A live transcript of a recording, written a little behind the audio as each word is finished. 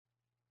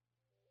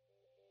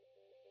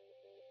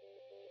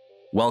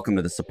Welcome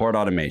to the Support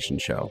Automation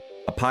Show,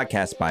 a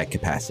podcast by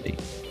Capacity.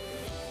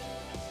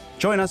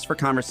 Join us for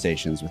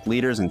conversations with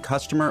leaders in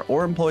customer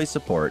or employee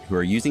support who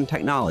are using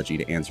technology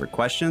to answer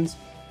questions,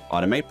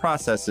 automate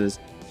processes,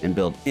 and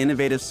build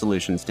innovative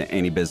solutions to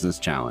any business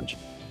challenge.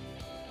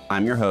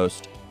 I'm your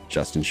host,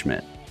 Justin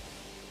Schmidt.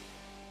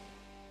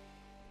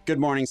 Good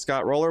morning,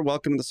 Scott Roller.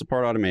 Welcome to the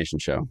Support Automation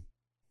Show.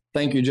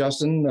 Thank you,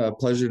 Justin.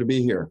 Pleasure to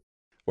be here.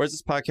 Where does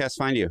this podcast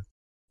find you?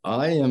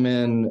 I am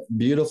in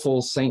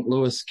beautiful St.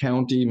 Louis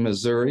County,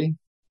 Missouri,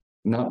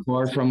 not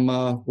far from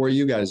where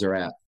you guys are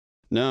at.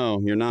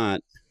 No, you're not.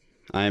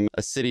 I'm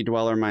a city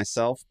dweller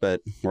myself,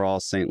 but we're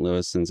all St.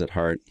 Louisans at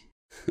heart.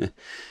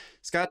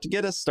 Scott, to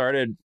get us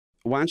started,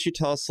 why don't you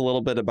tell us a little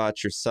bit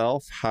about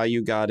yourself, how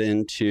you got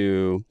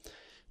into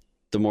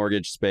the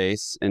mortgage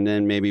space, and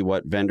then maybe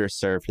what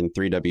VendorSurf and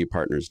 3W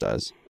Partners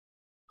does?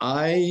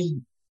 I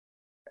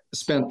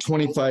spent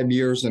 25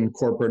 years in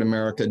corporate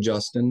America,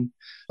 Justin.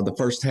 The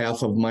first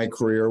half of my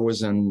career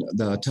was in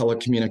the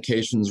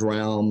telecommunications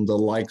realm, the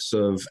likes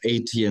of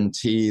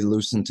AT&T,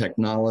 Lucent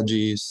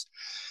Technologies.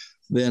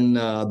 Then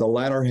the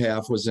latter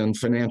half was in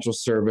financial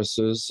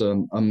services,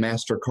 a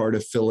MasterCard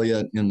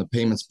affiliate in the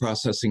payments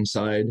processing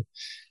side,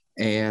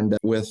 and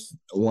with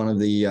one of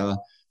the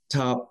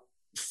top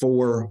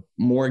 4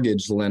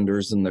 mortgage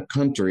lenders in the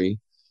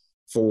country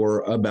for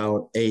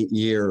about 8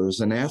 years.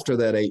 And after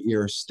that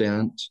 8-year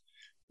stint,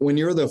 when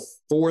you're the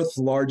 4th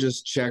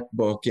largest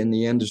checkbook in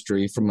the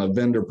industry from a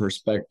vendor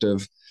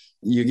perspective,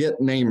 you get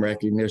name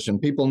recognition.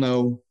 People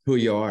know who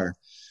you are.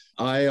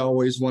 I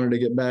always wanted to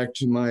get back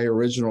to my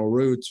original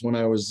roots. When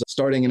I was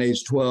starting at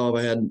age 12,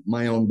 I had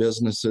my own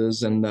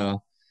businesses. And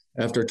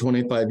after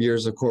 25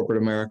 years of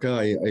corporate America,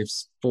 I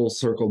full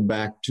circled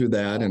back to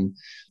that. And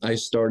I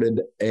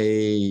started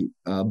a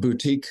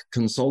boutique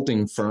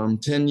consulting firm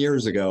 10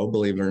 years ago,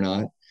 believe it or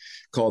not,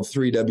 called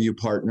 3W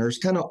Partners,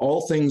 kind of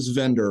all things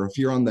vendor. If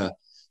you're on the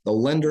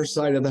lender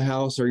side of the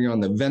house or you're on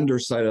the vendor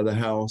side of the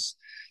house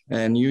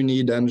and you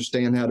need to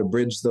understand how to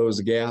bridge those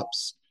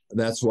gaps,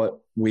 that's what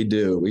we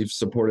do. We've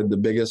supported the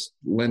biggest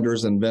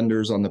lenders and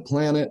vendors on the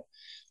planet.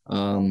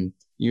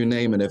 You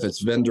name it. If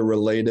it's vendor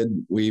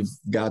related, we've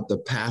got the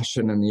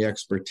passion and the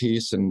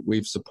expertise, and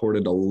we've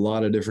supported a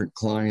lot of different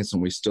clients,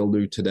 and we still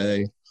do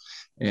today,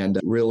 and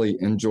really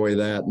enjoy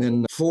that. And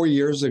then 4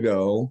 years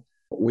ago,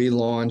 we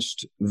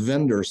launched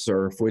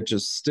VendorSurf, which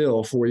is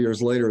still 4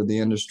 years later, the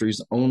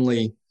industry's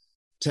only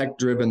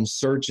tech-driven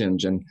search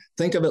engine.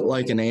 Think of it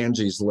like an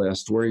Angie's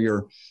List, where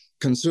your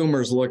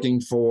consumers looking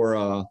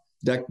for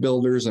deck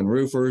builders and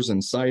roofers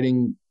and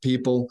siding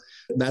people.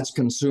 That's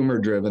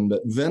consumer-driven,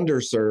 but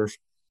VendorSurf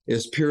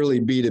is purely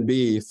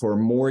B2B for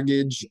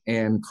mortgage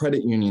and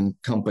credit union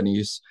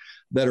companies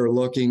that are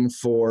looking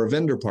for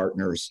vendor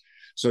partners.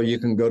 So you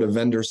can go to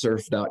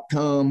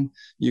vendorsurf.com.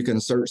 You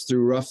can search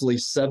through roughly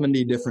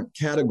 70 different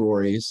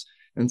categories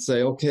and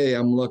say, okay,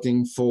 I'm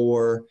looking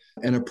for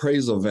an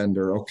appraisal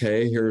vendor.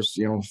 Okay, here's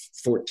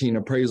 14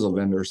 appraisal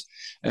vendors.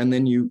 And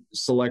then you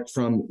select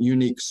from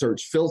unique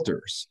search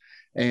filters.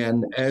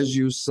 And as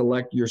you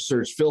select your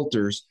search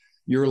filters,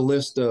 your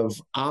list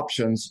of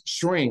options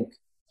shrink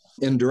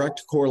in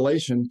direct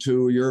correlation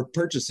to your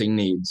purchasing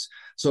needs.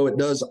 So it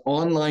does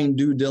online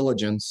due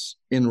diligence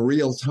in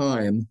real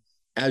time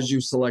as you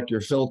select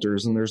your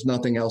filters, and there's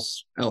nothing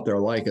else out there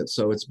like it.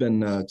 So it's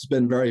been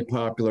very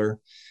popular.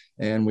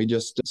 And we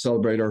just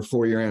celebrate our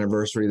 4-year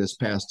anniversary this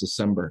past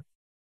December.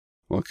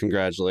 Well,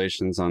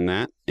 congratulations on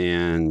that.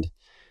 And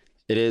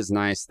it is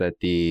nice that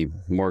the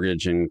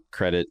mortgage and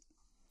credit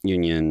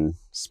union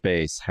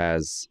space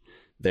has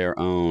their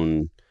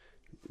own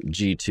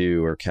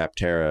G2 or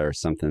Capterra or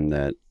something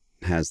that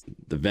has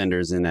the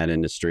vendors in that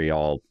industry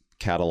all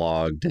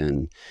cataloged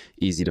and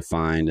easy to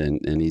find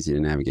and easy to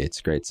navigate.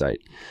 It's a great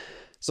site.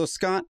 So,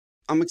 Scott,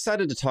 I'm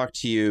excited to talk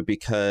to you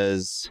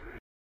because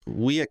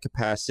we at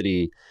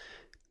Capacity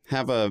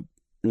have a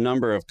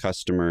number of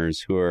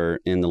customers who are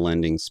in the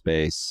lending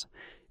space.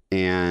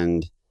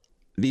 And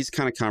these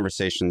kind of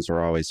conversations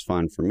are always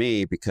fun for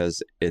me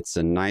because it's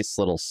a nice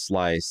little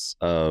slice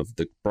of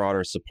the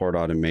broader support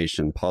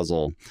automation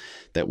puzzle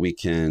that we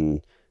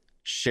can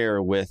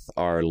share with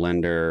our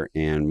lender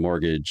and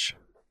mortgage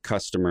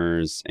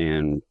customers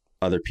and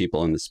other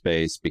people in the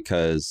space,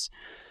 because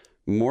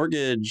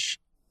mortgage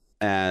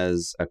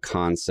as a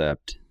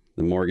concept,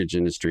 the mortgage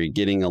industry,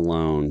 getting a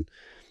loan,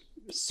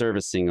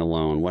 servicing a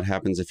loan, what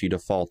happens if you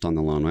default on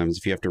the loan, what happens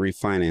if you have to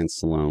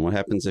refinance the loan, what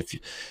happens if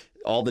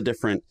all the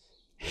different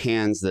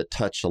hands that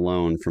touch a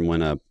loan, from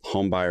when a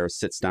home buyer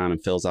sits down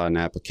and fills out an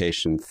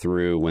application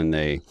through when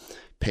they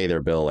pay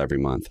their bill every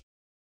month.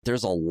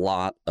 There's a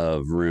lot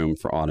of room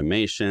for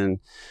automation.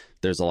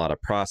 There's a lot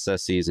of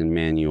processes and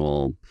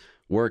manual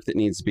work that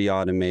needs to be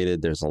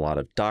automated. There's a lot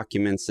of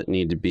documents that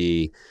need to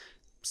be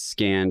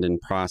scanned and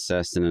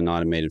processed in an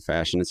automated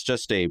fashion. It's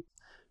just a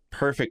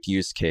perfect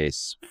use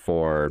case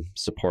for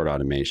support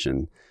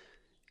automation.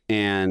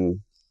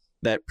 And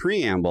that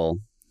preamble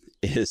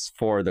is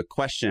for the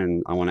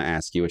question I want to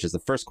ask you, which is the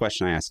first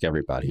question I ask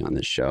everybody on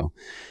this show.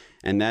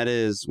 And that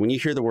is, when you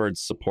hear the word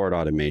support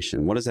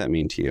automation, what does that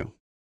mean to you?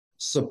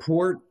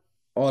 Support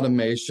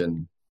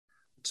automation,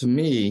 to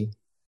me,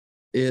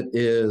 it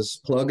is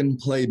plug and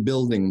play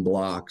building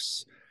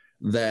blocks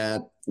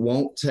that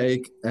won't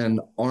take an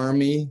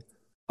army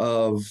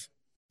of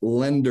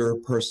lender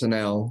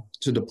personnel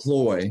to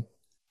deploy.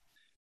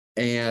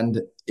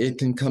 And it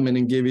can come in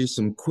and give you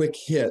some quick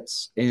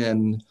hits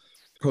in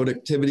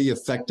productivity,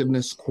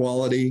 effectiveness,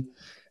 quality,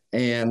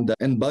 and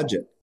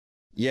budget.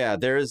 Yeah,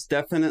 there is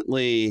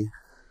definitely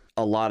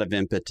a lot of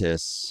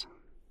impetus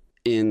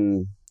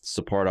in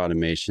support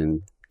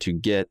automation to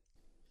get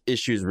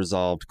issues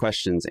resolved,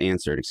 questions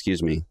answered,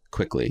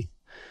 quickly.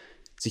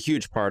 It's a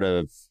huge part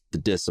of the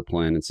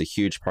discipline. It's a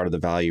huge part of the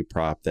value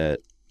prop that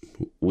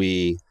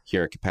we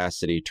here at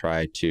Capacity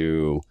try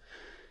to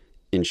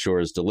ensure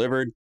is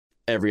delivered.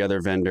 Every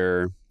other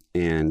vendor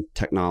and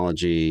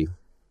technology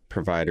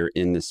provider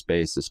in this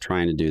space is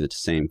trying to do the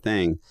same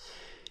thing.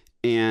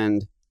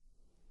 And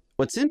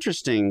what's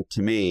interesting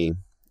to me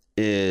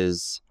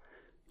is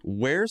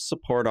where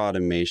support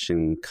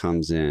automation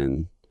comes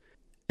in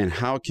and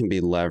how it can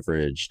be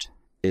leveraged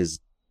is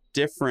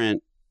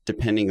different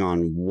depending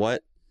on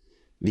what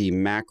the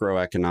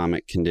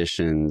macroeconomic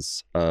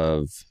conditions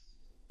of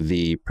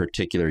the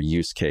particular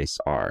use case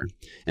are.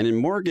 And in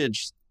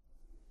mortgage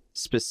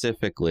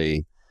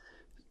specifically,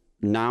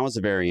 now is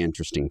a very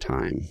interesting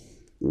time.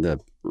 The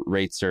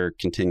rates are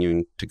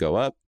continuing to go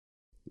up.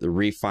 The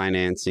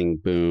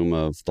refinancing boom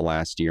of the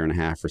last year and a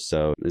half or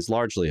so is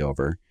largely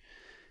over.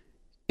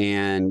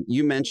 And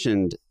you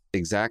mentioned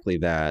exactly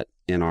that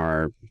in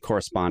our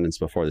correspondence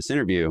before this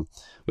interview.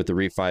 With the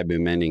refi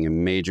boom ending, a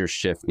major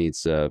shift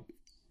needs to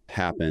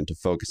happen to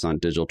focus on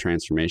digital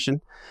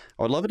transformation.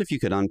 I would love it if you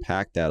could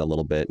unpack that a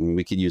little bit, and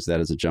we could use that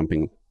as a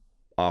jumping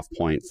off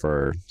point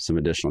for some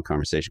additional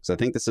conversation, because I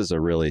think this is a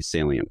really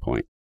salient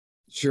point.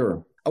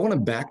 Sure. I want to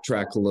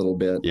backtrack a little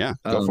bit. Yeah,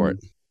 go for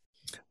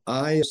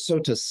it. So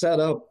to set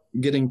up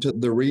getting to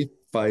the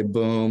refi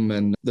boom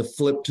and the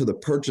flip to the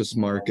purchase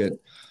market,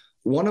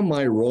 one of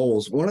my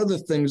roles, one of the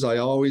things I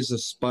always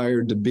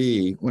aspired to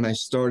be when I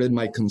started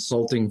my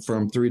consulting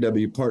firm,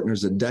 3W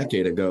Partners, a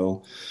decade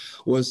ago,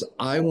 was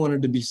I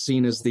wanted to be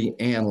seen as the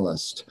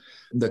analyst,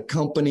 the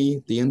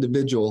company, the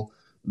individual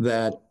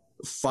that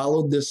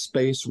followed this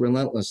space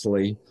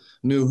relentlessly,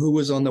 knew who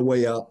was on the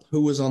way up,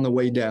 who was on the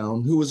way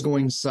down, who was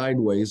going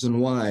sideways and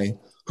why,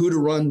 who to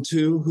run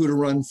to, who to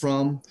run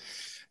from,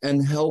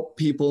 and help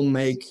people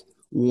make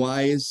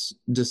wise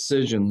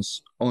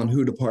decisions on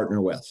who to partner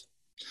with.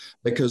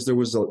 Because there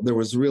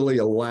was really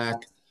a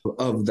lack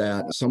of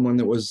that. Someone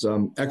that was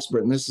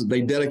expert in this,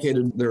 they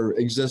dedicated their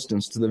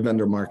existence to the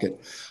vendor market.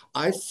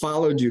 I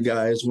followed you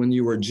guys when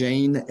you were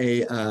Jane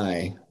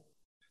AI.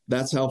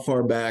 That's how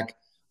far back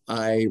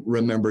I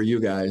remember you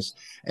guys.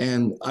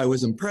 And I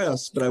was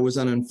impressed, but I was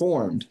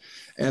uninformed.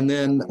 And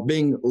then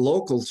being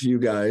local to you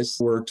guys,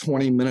 we're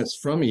 20 minutes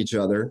from each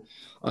other,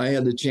 I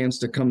had the chance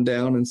to come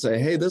down and say,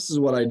 hey, this is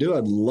what I do.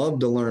 I'd love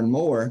to learn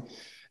more.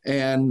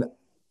 And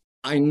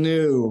I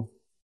knew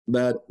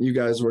that you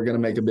guys were going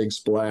to make a big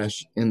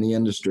splash in the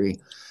industry.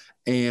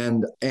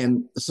 And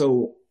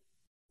so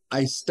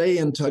I stay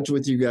in touch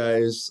with you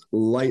guys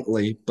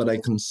lightly, but I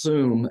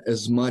consume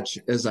as much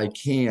as I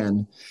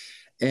can.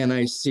 And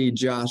I see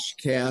Josh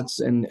Katz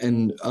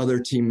and other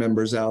team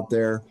members out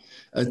there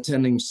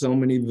attending so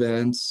many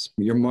events,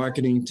 your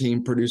marketing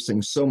team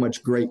producing so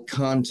much great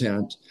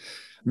content,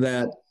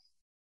 that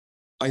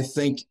I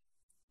think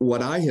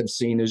what I have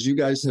seen is you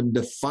guys have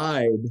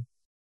defied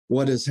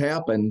what has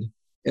happened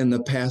in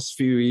the past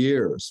few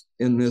years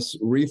in this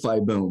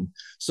refi boom.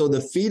 So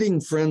the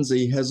feeding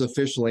frenzy has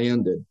officially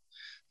ended.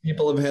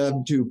 People have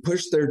had to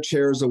push their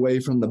chairs away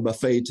from the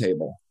buffet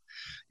table.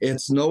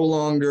 It's no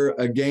longer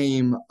a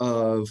game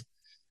of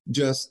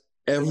just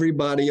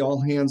everybody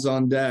all hands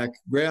on deck,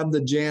 grab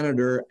the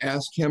janitor,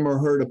 ask him or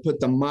her to put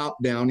the mop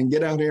down and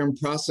get out here and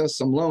process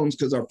some loans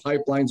because our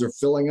pipelines are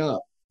filling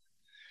up.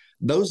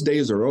 Those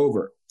days are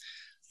over.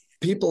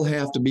 People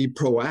have to be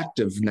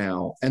proactive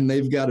now, and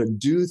they've got to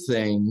do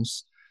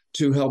things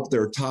to help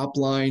their top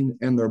line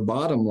and their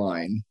bottom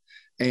line.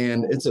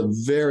 And it's a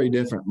very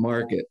different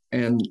market.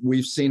 And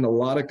we've seen a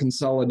lot of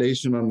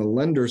consolidation on the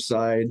lender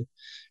side,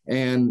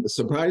 and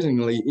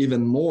surprisingly,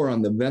 even more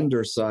on the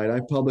vendor side.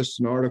 I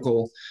published an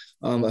article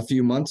a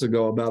few months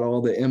ago about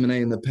all the M&A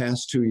in the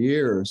past 2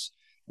 years,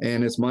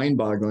 and it's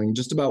mind-boggling.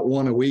 Just about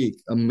one a week,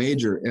 a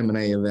major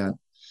M&A event.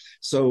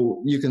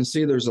 So you can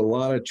see there's a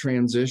lot of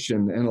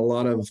transition and a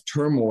lot of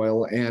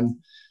turmoil, and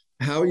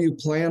how you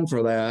plan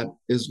for that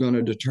is going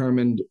to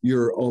determine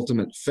your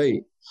ultimate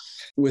fate.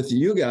 With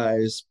you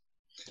guys,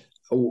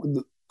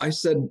 I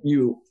said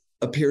you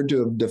appeared to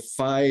have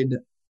defied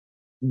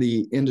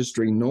the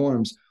industry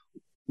norms.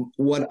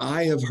 What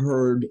I have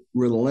heard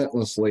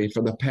relentlessly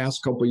for the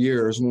past couple of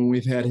years, when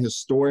we've had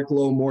historic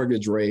low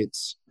mortgage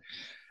rates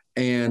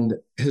and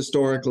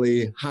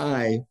historically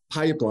high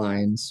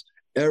pipelines,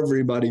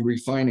 everybody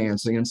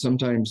refinancing, and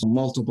sometimes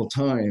multiple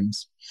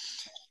times,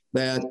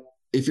 that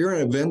if you're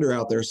a vendor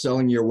out there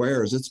selling your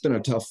wares, it's been a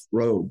tough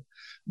road.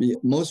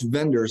 Most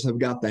vendors have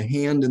got the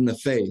hand in the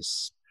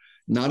face.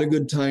 Not a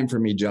good time for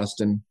me,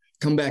 Justin.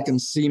 Come back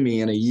and see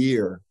me in a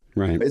year.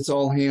 Right. It's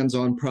all hands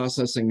on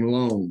processing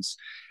loans.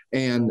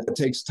 And it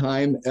takes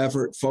time,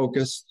 effort,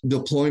 focus,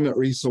 deployment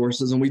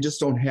resources, and we just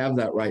don't have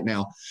that right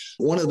now.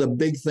 One of the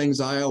big things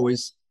I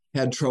always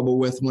had trouble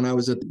with when I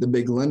was at the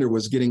big lender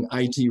was getting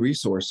IT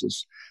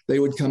resources. They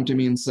would come to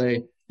me and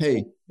say,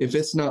 hey, if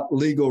it's not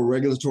legal,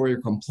 regulatory,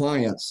 or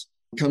compliance,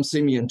 come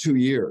see me in 2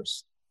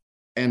 years.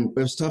 And it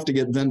was tough to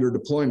get vendor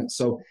deployment.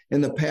 So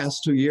in the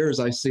past 2 years,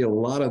 I see a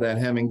lot of that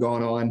having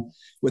gone on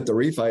with the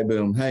refi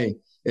boom. Hey,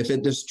 if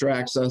it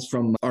distracts us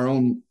from our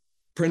own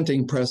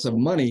printing press of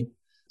money,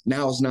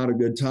 now is not a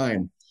good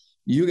time.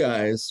 You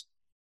guys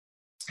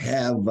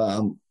have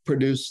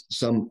produced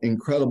some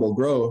incredible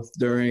growth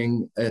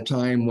during a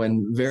time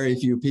when very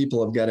few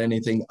people have got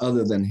anything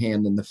other than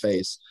hand in the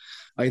face.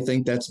 I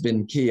think that's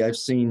been key. I've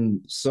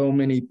seen so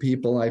many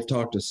people, I've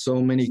talked to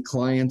so many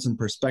clients and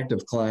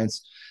prospective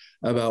clients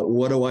about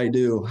what do I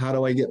do? How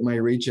do I get my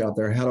reach out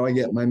there? How do I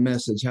get my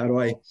message? How do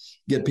I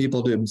get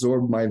people to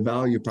absorb my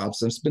value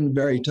props? And it's been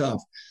very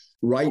tough.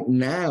 Right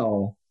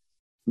now,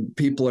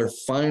 people are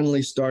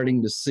finally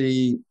starting to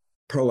see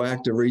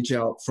proactive reach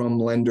out from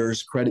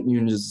lenders, credit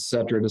unions, et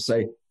cetera, to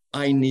say,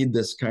 I need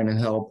this kind of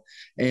help.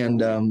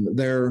 And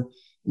they're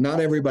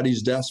not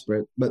everybody's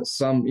desperate, but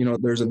some,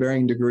 there's a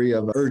varying degree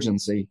of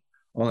urgency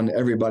on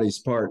everybody's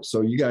part.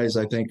 So you guys,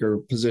 I think, are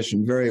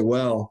positioned very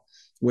well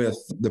with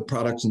the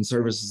products and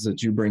services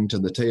that you bring to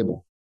the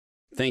table.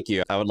 Thank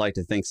you. I would like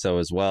to think so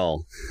as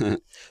well.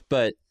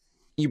 But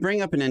you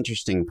bring up an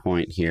interesting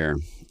point here.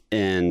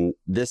 And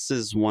this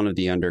is one of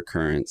the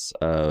undercurrents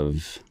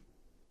of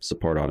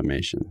support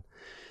automation.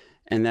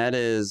 And that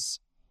is,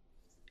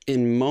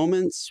 in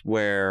moments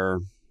where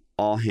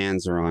all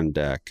hands are on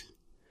deck,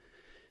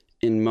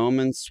 in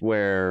moments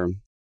where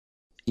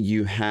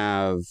you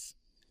have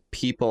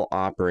people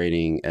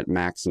operating at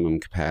maximum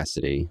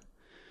capacity,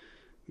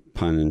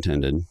 pun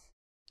intended,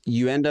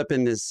 you end up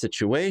in this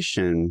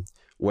situation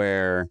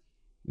where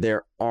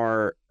there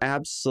are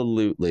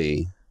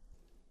absolutely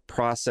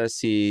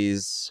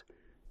processes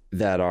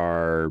that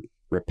are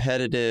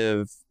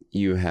repetitive.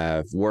 You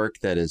have work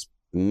that is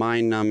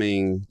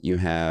mind-numbing. You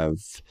have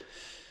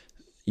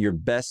your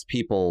best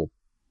people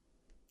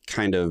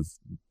kind of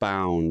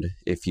bound,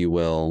 if you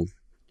will,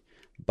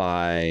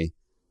 by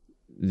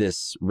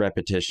this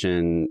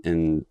repetition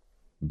and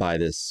by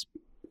this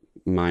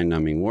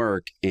mind-numbing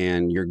work,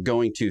 and you're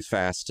going too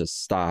fast to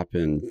stop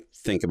and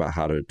think about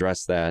how to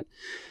address that.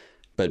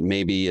 But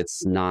maybe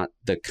it's not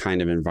the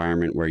kind of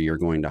environment where you're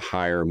going to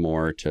hire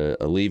more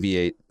to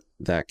alleviate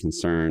that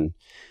concern.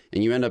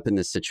 And you end up in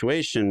this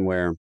situation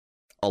where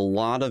a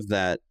lot of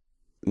that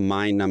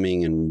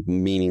mind-numbing and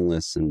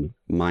meaningless and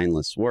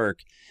mindless work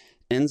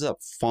ends up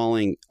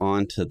falling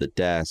onto the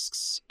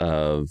desks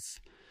of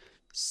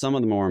some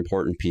of the more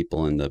important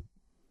people in the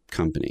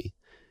company.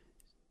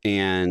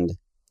 And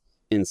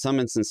in some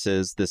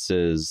instances, this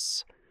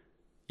is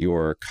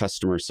your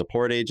customer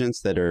support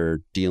agents that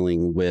are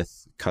dealing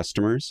with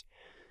customers.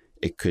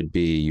 It could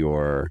be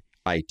your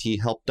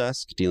IT help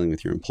desk dealing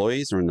with your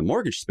employees, or in the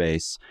mortgage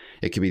space,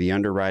 it could be the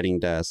underwriting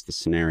desk, the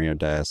scenario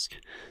desk,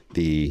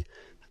 the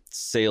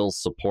sales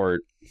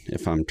support,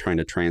 if I'm trying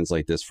to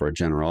translate this for a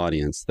general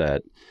audience,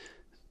 that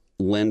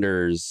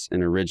lenders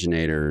and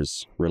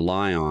originators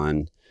rely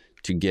on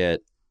to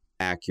get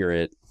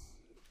accurate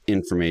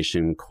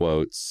information,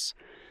 quotes,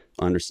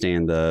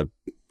 understand the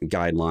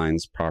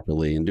guidelines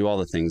properly, and do all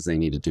the things they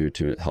need to do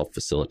to help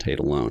facilitate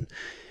a loan.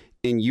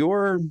 In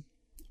your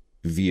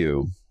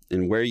view,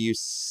 and where you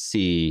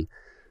see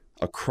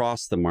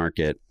across the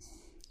market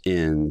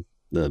in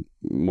the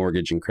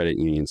mortgage and credit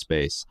union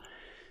space,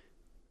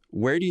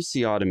 where do you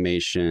see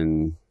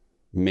automation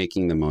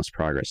making the most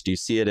progress? Do you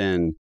see it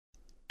in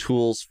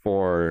tools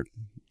for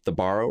the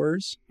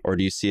borrowers, or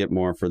do you see it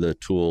more for the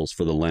tools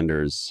for the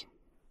lenders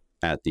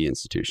at the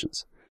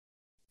institutions?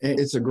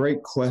 It's a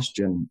great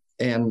question.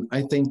 And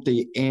I think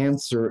the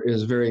answer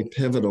is very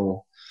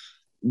pivotal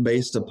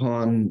based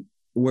upon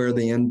where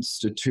the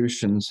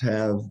institutions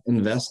have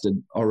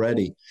invested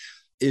already.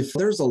 If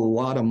there's a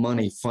lot of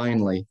money,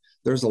 finally,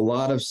 there's a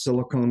lot of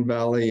Silicon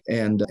Valley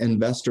and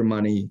investor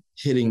money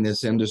hitting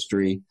this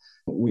industry.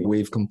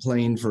 We've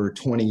complained for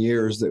 20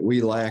 years that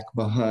we lag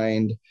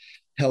behind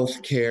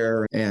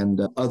healthcare and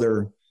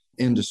other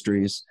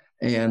industries.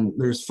 And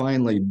there's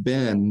finally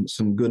been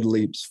some good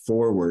leaps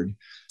forward.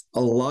 A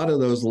lot of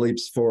those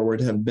leaps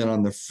forward have been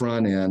on the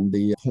front end,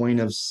 the point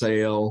of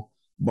sale,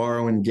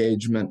 borrower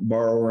engagement,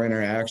 borrower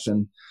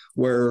interaction,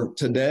 where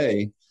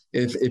today,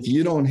 if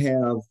you don't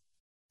have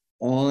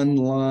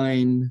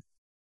online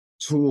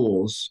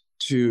tools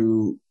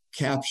to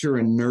capture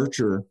and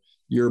nurture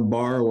your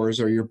borrowers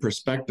or your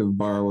prospective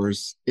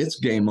borrowers, it's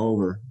game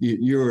over.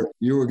 You're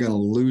going to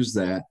lose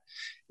that.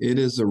 It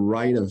is a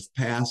rite of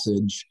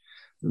passage.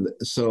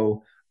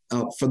 So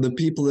for the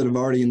people that have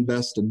already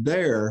invested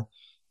there,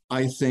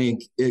 I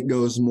think it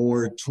goes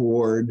more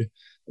toward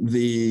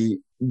the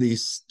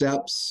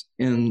steps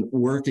in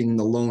working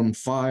the loan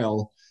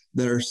file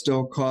that are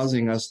still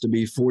causing us to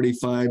be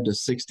 45 to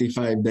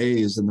 65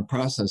 days in the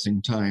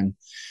processing time.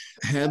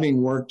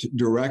 Having worked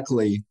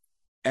directly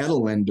at a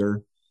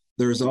lender,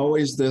 there's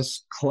always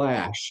this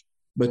clash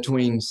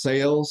between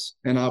sales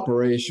and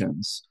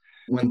operations.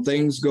 When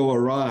things go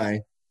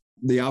awry,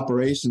 the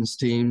operations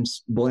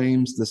teams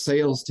blames the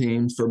sales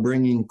teams for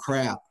bringing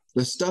crap.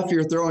 The stuff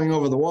you're throwing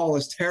over the wall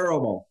is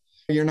terrible.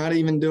 You're not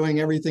even doing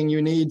everything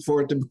you need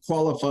for it to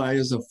qualify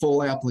as a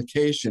full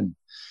application.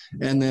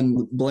 And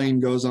then blame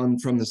goes on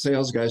from the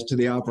sales guys to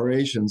the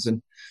operations.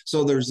 And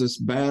so there's this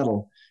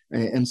battle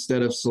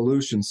instead of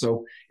solution.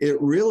 So it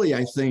really,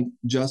 I think,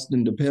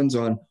 Justin, depends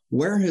on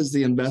where has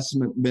the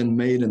investment been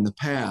made in the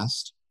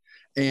past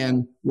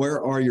and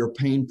where are your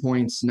pain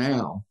points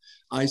now.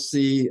 I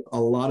see a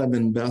lot of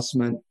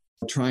investment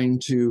trying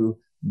to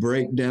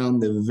break down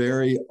the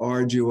very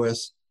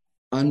arduous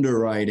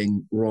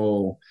underwriting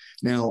role.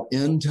 Now,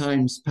 in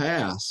times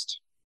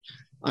past,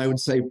 I would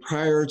say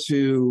prior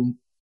to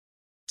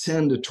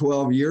 10 to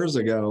 12 years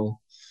ago,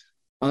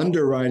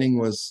 underwriting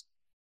was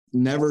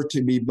never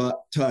to be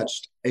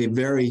touched, a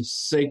very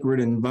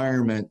sacred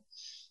environment.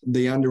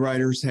 The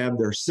underwriters have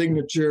their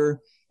signature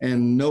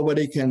and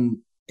nobody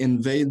can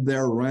invade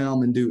their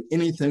realm and do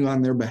anything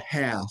on their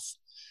behalf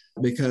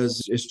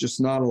because it's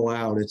just not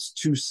allowed. It's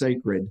too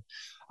sacred.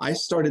 I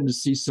started to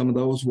see some of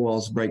those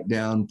walls break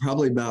down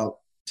probably about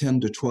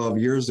 10 to 12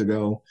 years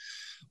ago,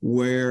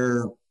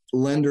 where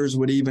lenders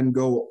would even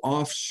go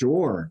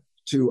offshore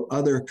to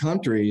other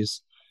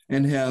countries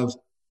and have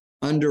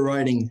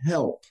underwriting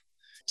help,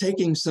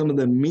 taking some of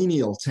the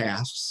menial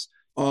tasks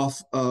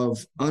off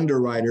of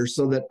underwriters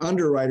so that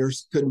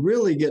underwriters could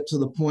really get to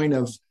the point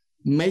of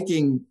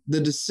making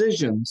the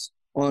decisions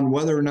on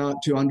whether or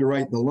not to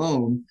underwrite the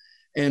loan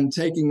and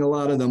taking a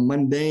lot of the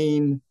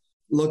mundane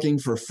looking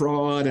for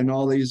fraud and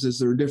all these. Is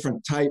there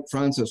different type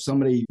fronts if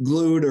somebody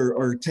glued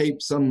or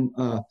taped some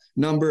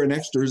number, an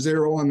extra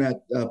zero on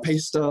that pay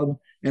stub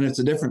and it's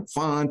a different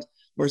font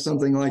or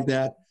something like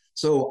that.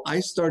 So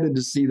I started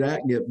to see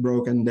that get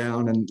broken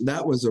down, and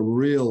that was a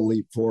real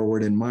leap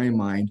forward in my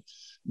mind.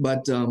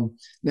 But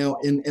now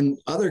in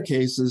other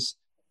cases,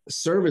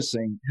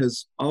 servicing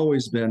has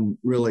always been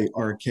really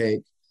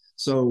archaic.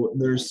 So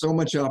there's so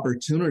much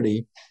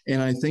opportunity,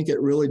 and I think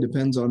it really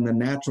depends on the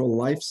natural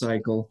life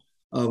cycle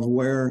of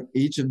where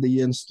each of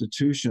the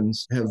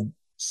institutions have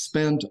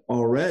spent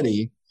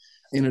already,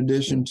 in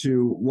addition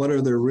to what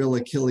are their real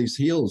Achilles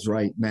heels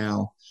right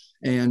now.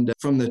 And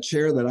from the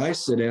chair that I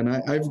sit in,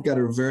 I've got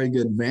a very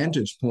good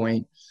vantage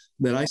point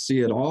that I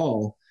see it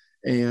all.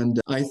 And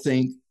I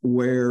think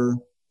where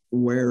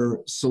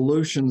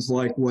solutions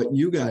like what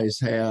you guys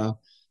have,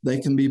 they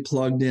can be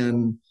plugged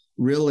in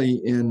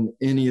really in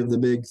any of the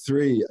big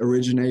three: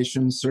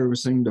 origination,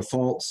 servicing,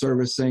 default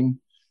servicing.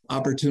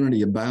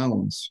 Opportunity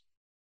abounds.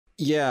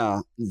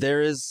 Yeah,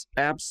 there is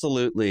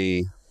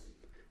absolutely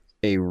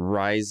a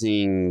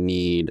rising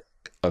need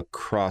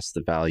across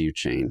the value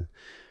chain.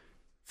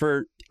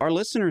 For our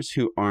listeners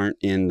who aren't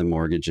in the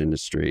mortgage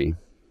industry,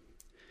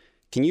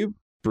 can you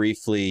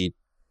briefly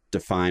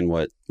define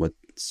what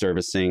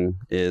servicing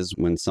is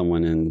when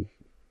someone in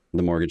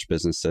the mortgage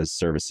business says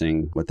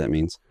servicing, what that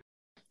means?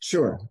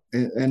 Sure.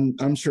 And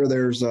I'm sure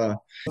there's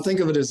think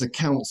of it as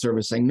account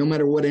servicing, no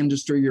matter what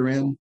industry you're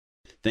in.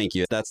 Thank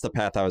you. That's the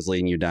path I was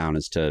leading you down,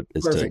 is to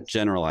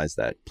generalize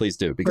that. Please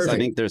do, because Perfect.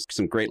 I think there's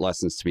some great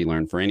lessons to be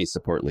learned for any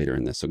support leader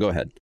in this. So go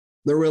ahead.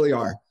 There really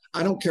are.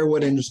 I don't care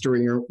what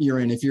industry you're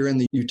in. If you're in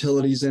the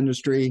utilities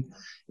industry,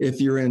 if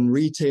you're in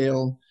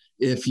retail,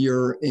 if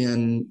you're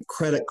in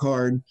credit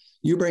card,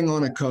 you bring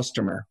on a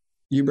customer,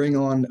 you bring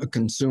on a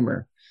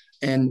consumer,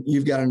 and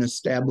you've got an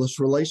established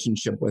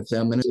relationship with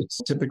them. And it's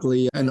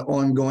typically an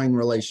ongoing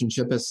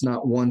relationship. It's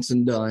not once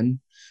and done.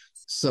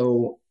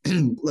 So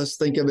let's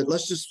think of it.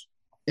 Let's just,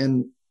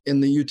 in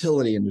the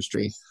utility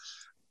industry,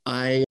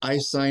 I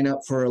sign up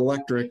for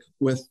electric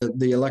with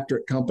the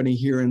electric company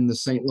here in the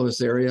St. Louis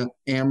area,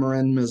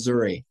 Ameren,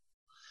 Missouri.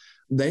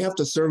 They have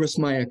to service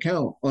my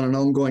account on an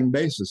ongoing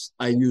basis.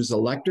 I use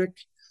electric.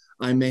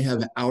 I may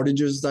have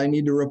outages that I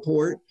need to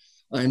report.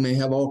 I may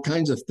have all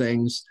kinds of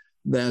things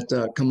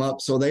that come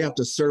up. So they have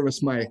to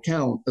service my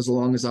account as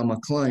long as I'm a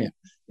client.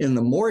 In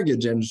the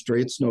mortgage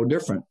industry, it's no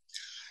different.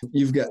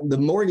 You've got the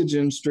mortgage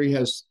industry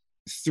has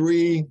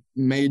three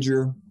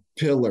major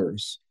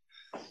pillars.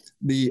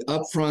 The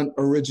upfront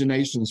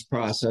originations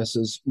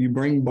processes, you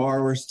bring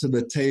borrowers to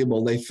the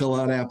table, they fill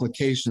out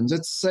applications.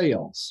 It's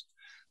sales.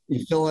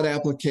 You fill out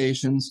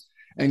applications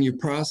and you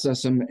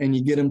process them and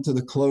you get them to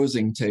the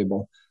closing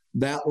table.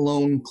 That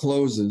loan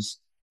closes.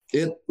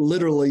 It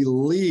literally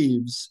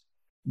leaves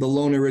the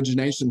loan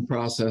origination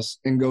process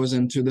and goes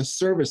into the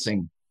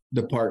servicing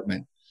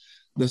department.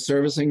 The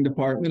servicing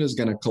department is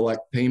going to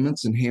collect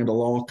payments and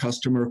handle all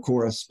customer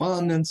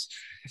correspondence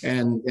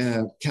and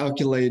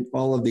calculate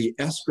all of the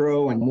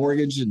escrow and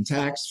mortgage and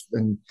tax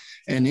and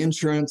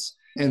insurance.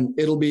 And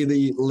it'll be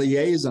the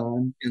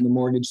liaison in the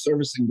mortgage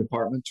servicing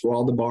department to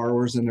all the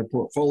borrowers in their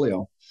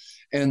portfolio.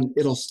 And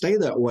it'll stay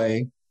that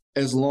way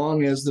as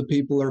long as the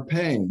people are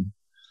paying.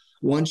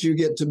 Once you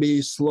get to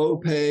be slow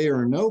pay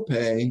or no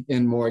pay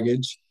in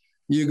mortgage,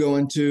 you go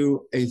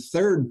into a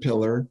third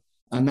pillar,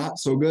 a not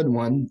so good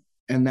one,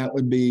 and that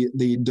would be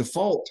the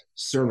default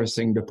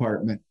servicing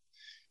department.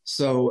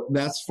 So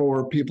that's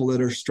for people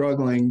that are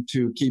struggling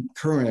to keep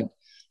current,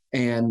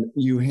 and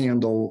you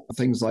handle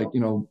things like,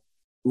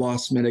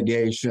 loss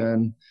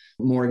mitigation,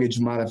 mortgage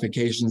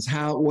modifications.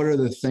 What are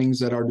the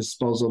things at our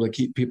disposal to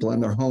keep people in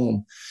their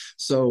home?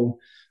 So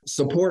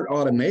support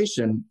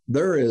automation,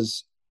 there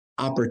is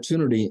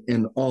opportunity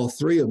in all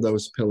three of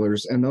those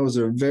pillars. And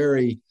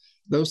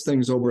those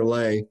things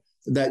overlay.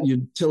 That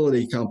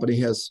utility company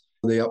has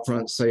the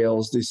upfront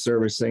sales, the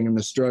servicing, and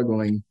the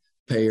struggling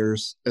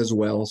payers as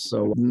well.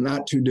 So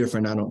not too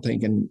different, I don't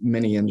think, in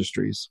many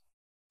industries.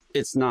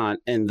 It's not.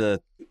 And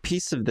the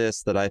piece of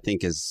this that I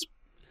think is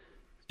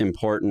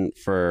important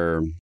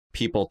for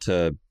people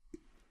to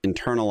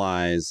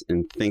internalize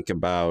and think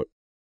about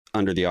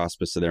under the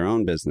auspice of their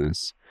own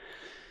business,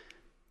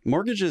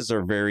 mortgages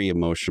are very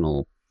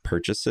emotional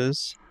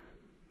purchases.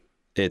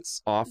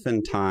 It's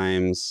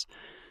oftentimes,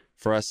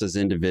 for us as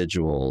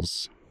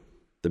individuals,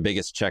 the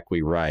biggest check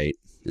we write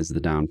is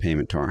the down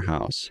payment to our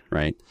house,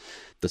 right?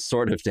 The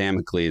sword of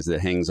Damocles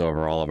that hangs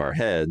over all of our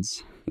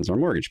heads is our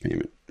mortgage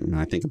payment. When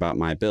I think about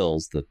my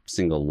bills, the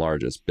single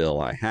largest bill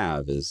I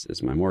have is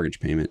my mortgage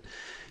payment.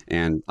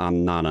 And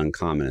I'm not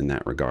uncommon in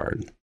that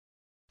regard.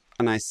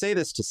 And I say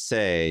this to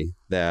say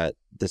that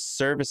the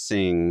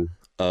servicing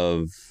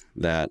of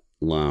that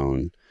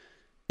loan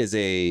is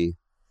a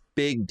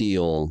big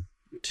deal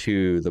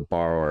to the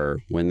borrower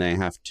when they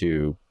have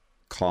to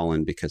call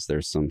in because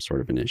there's some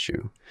sort of an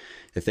issue.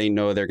 If they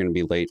know they're going to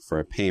be late for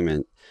a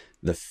payment,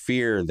 the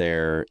fear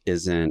there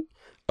isn't,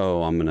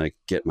 oh, I'm going to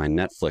get my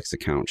Netflix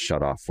account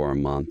shut off for a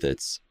month.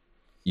 It's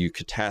you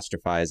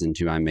catastrophize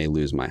into I may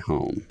lose my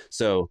home.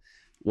 So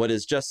what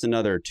is just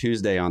another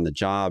Tuesday on the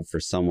job for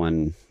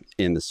someone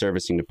in the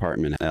servicing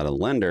department at a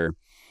lender,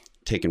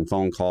 taking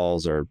phone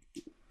calls or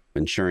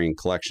ensuring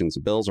collections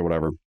of bills or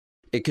whatever,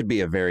 it could be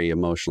a very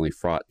emotionally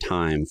fraught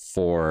time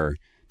for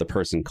the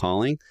person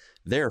calling.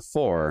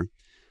 Therefore,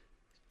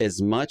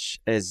 as much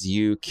as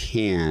you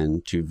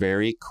can to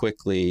very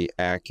quickly,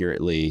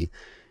 accurately,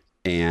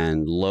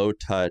 and low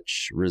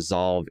touch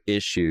resolve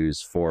issues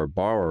for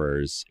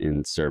borrowers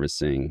in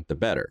servicing, the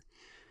better.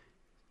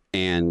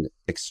 And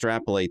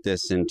extrapolate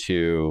this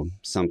into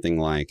something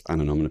like, I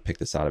don't know, I'm going to pick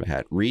this out of a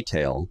hat,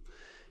 retail.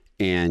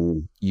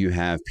 And you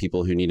have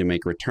people who need to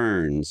make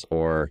returns,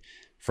 or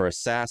for a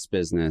SaaS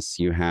business,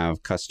 you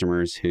have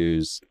customers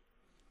whose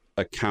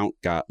account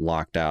got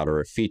locked out or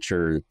a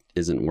feature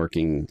isn't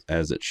working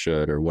as it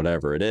should or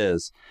whatever it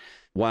is.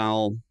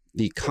 While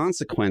the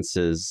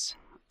consequences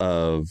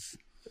of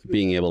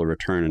being able to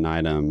return an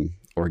item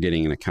or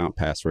getting an account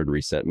password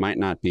reset might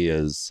not be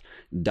as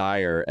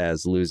dire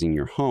as losing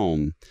your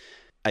home,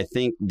 I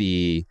think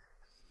the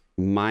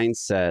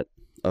mindset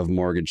of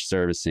mortgage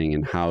servicing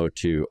and how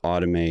to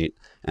automate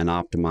and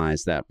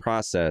optimize that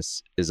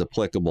process is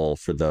applicable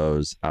for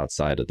those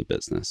outside of the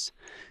business.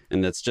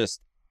 And that's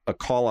just a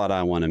call out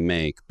I want to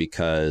make,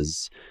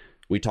 because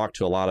we talk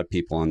to a lot of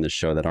people on this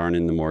show that aren't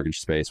in the mortgage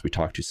space. We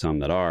talk to some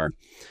that are.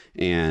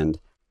 And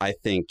I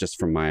think, just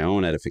from my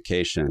own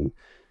edification,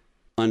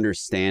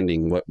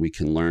 understanding what we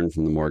can learn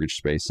from the mortgage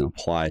space and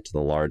apply to the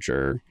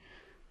larger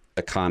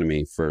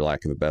economy, for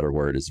lack of a better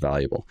word, is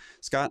valuable.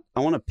 Scott,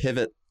 I want to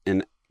pivot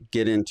and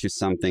get into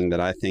something that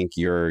I think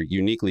you're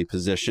uniquely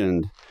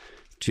positioned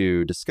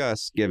to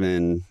discuss,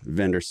 given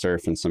vendor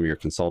surf and some of your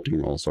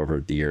consulting roles over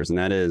the years, and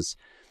that is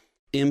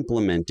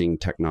implementing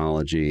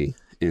technology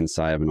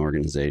inside of an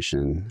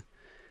organization.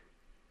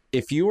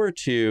 If you were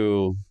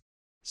to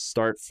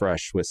start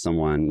fresh with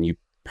someone, you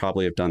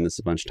probably have done this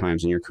a bunch of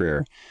times in your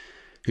career,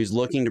 who's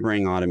looking to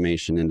bring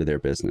automation into their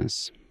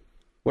business,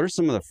 what are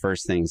some of the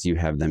first things you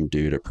have them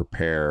do to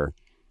prepare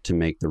to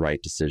make the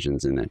right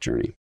decisions in that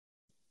journey?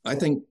 I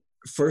think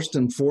first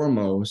and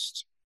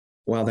foremost,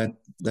 wow,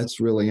 that's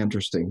really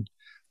interesting.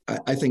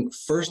 I think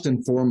first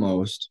and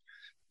foremost,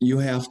 you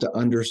have to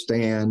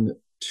understand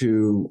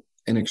to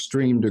an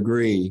extreme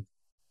degree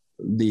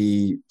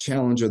the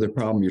challenge or the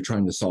problem you're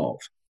trying to solve.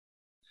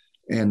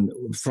 And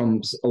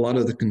from a lot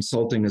of the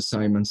consulting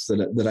assignments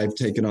that I've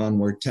taken on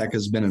where tech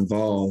has been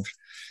involved,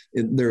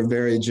 they're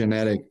very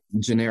generic.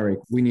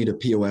 We need a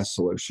POS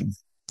solution.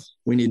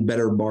 We need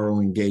better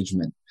borrower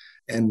engagement.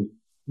 And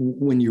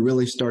when you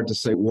really start to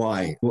say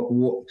why,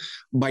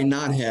 by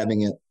not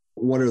having it,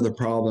 what are the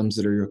problems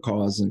that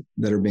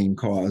are being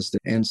caused?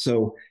 And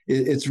so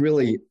it's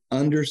really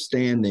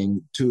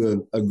understanding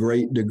to a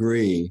great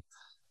degree,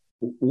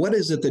 what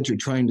is it that you're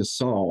trying to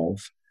solve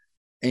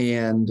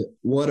and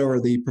what are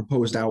the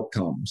proposed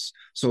outcomes?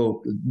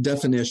 So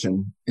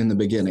definition in the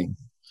beginning.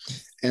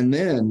 And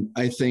then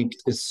I think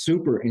it's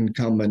super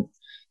incumbent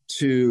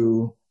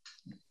to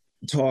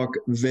talk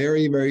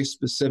very, very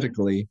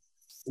specifically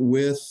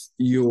with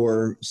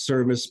your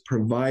service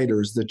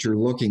providers that you're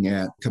looking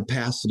at,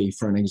 capacity,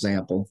 for an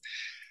example.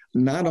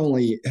 Not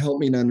only help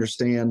me to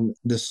understand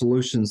the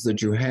solutions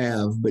that you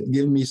have, but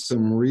give me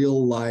some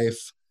real life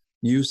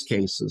use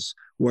cases.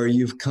 where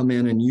you've come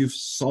in and you've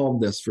solved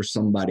this for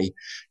somebody.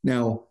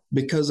 Now,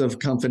 because of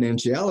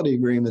confidentiality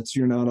agreements,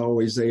 you're not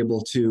always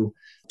able to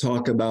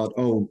talk about,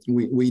 oh,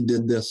 we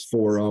did this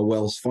for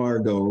Wells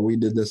Fargo, or we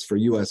did this for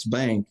US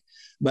Bank.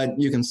 But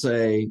you can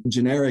say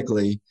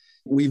generically,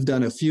 we've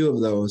done a few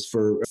of those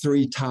for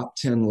 3 top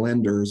 10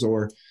 lenders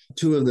or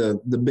 2 of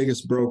the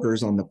biggest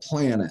brokers on the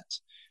planet.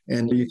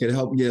 And you could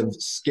help give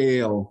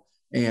scale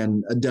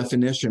and a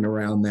definition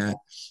around that.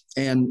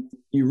 And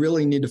you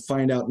really need to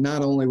find out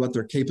not only what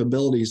their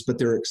capabilities, but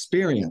their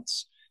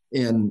experience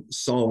in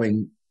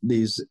solving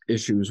these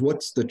issues.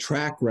 What's the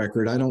track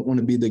record? I don't want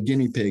to be the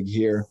guinea pig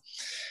here.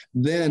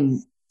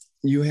 Then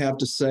you have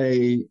to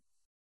say,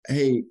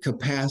 hey,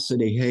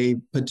 capacity, hey,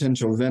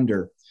 potential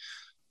vendor,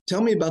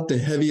 tell me about the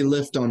heavy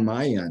lift on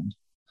my end.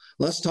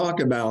 Let's talk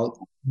about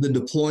the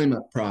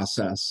deployment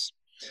process.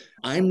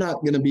 I'm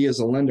not going to be, as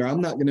a lender,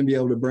 I'm not going to be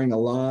able to bring a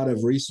lot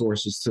of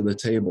resources to the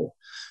table.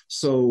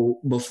 So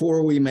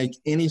before we make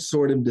any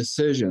sort of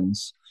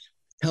decisions,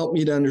 help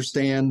me to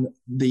understand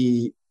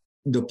the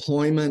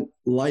deployment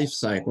life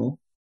cycle.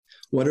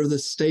 What are the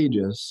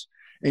stages?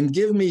 And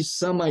give me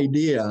some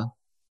idea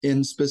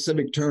in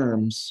specific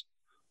terms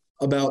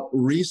about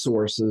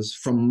resources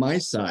from my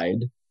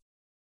side,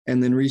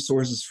 and then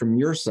resources from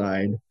your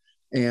side,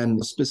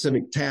 and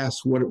specific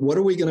tasks. What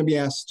are we going to be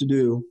asked to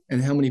do,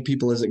 and how many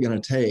people is it going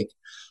to take?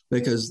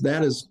 Because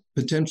that is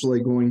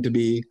potentially going to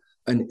be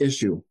an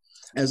issue.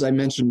 As I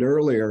mentioned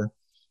earlier,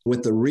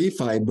 with the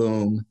ReFi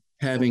boom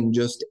having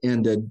just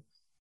ended,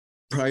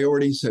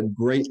 priorities have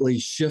greatly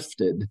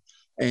shifted.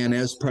 And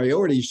as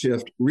priorities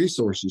shift,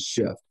 resources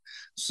shift.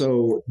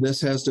 So this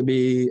has to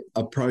be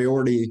a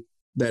priority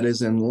that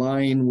is in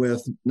line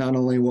with not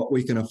only what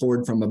we can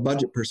afford from a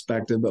budget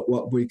perspective, but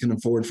what we can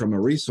afford from a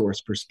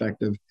resource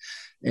perspective.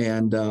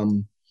 And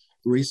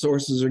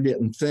resources are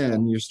getting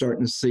thin. You're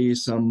starting to see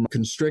some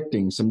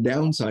constricting, some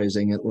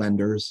downsizing at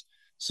lenders.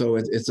 So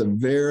it's a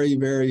very,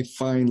 very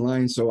fine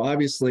line. So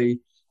obviously,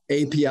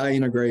 API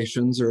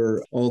integrations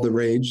are all the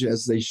rage,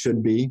 as they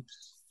should be.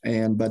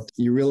 But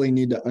you really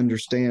need to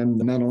understand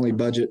not only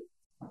budget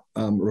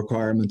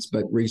requirements,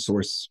 but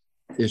resource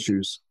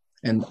issues.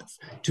 And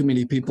too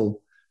many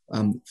people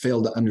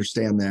fail to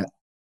understand that.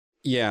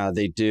 Yeah,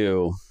 they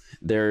do.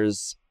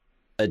 There's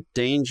a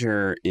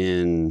danger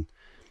in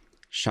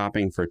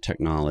shopping for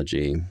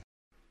technology,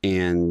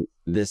 and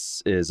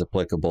this is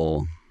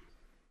applicable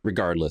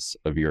regardless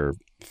of your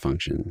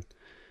function.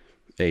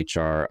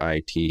 HR,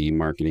 IT,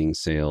 marketing,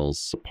 sales,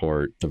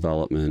 support,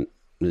 development,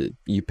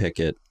 you pick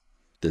it,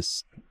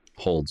 this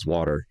holds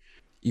water.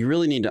 You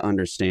really need to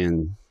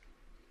understand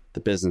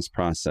the business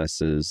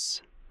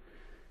processes,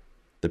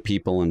 the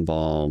people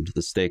involved,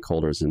 the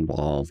stakeholders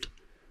involved,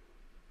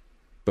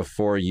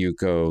 before you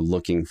go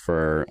looking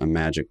for a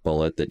magic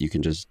bullet that you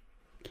can just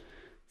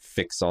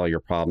fix all your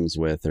problems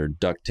with, or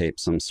duct tape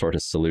some sort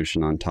of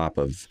solution on top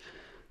of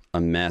a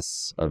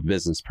mess of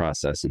business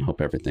process and hope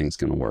everything's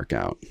going to work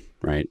out,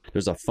 right?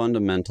 There's a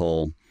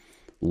fundamental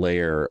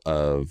layer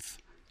of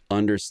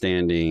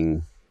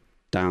understanding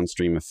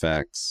downstream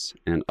effects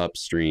and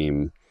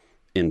upstream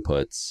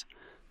inputs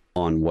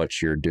on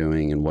what you're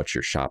doing and what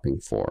you're shopping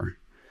for.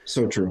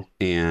 So true.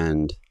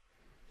 And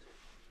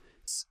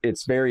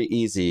it's very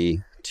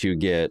easy to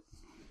get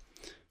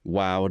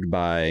wowed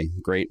by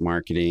great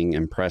marketing,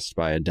 impressed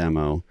by a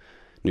demo.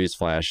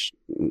 Newsflash,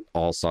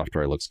 all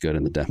software looks good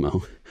in the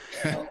demo.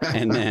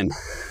 And then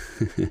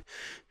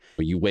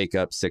you wake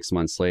up 6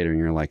 months later and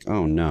you're like,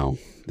 oh no,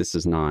 this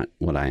is not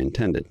what I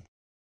intended.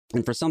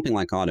 And for something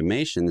like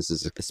automation, this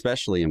is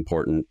especially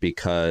important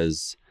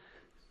because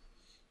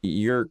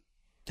you're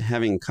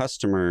having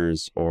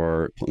customers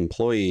or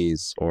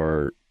employees,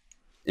 or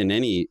in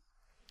any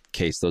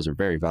case, those are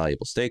very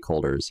valuable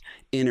stakeholders,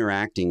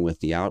 interacting with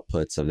the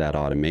outputs of that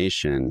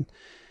automation.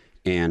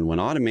 And when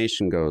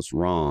automation goes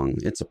wrong,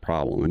 it's a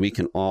problem. And we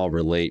can all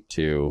relate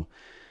to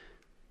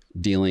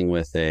dealing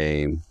with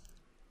a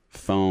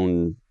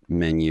phone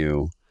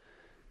menu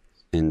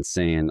and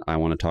saying, I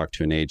want to talk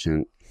to an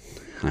agent.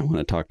 I want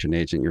to talk to an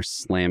agent. You're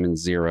slamming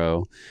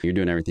 0. You're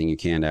doing everything you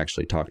can to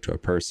actually talk to a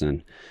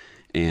person.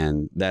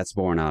 And that's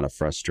born out of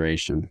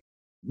frustration.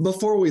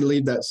 Before we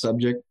leave that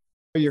subject,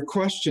 your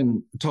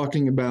question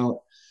talking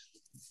about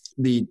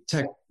the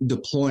tech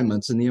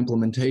deployments and the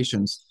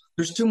implementations,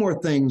 there's 2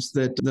 more things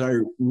that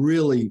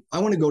I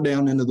want to go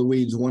down into the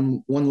weeds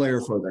one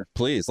layer further.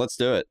 Please, let's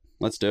do it.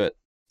 Let's do it.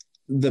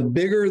 The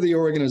bigger the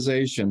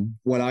organization,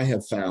 what I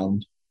have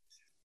found,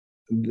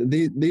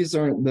 these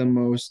aren't the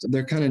most,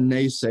 they're kind of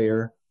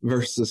naysayer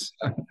versus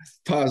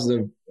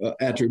positive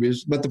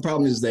attributes, but the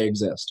problem is they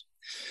exist.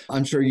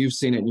 I'm sure you've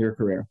seen it in your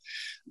career.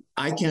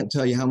 I can't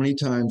tell you how many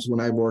times when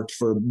I've worked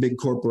for big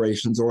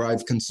corporations or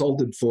I've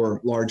consulted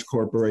for large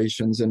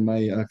corporations in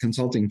my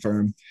consulting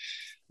firm,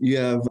 you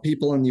have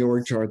people in the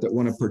org chart that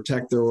want to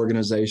protect their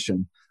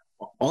organization.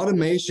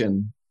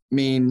 Automation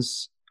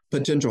means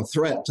potential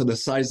threat to the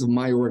size of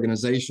my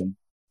organization.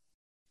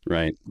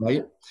 Right.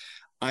 Right?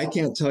 I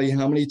can't tell you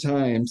how many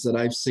times that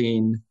I've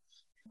seen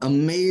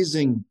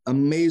amazing,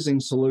 amazing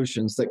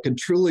solutions that could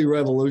truly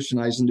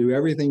revolutionize and do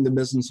everything the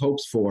business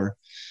hopes for.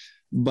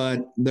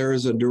 But there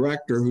is a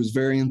director who's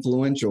very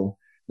influential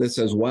that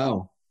says,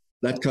 wow,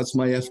 that cuts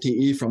my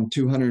FTE from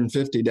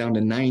 250 down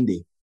to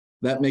 90.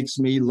 That makes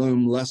me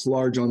loom less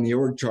large on the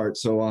org chart,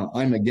 so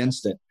I'm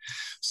against it.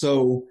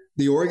 So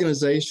the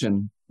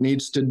organization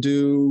needs to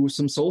do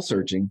some soul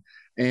searching,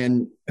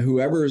 and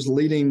whoever is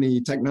leading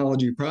the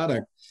technology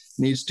product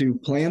needs to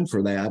plan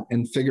for that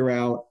and figure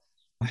out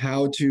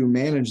how to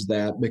manage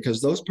that,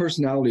 because those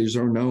personalities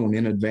are known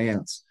in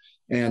advance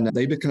and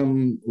they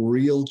become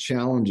real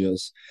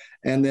challenges.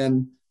 And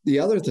then the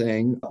other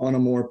thing, on a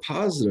more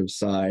positive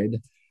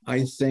side,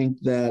 I think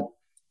that,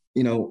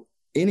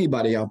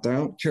 anybody out there, I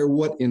don't care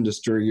what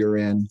industry you're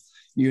in,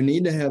 you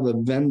need to have a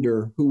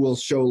vendor who will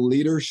show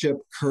leadership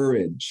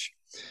courage.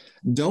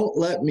 Don't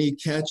let me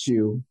catch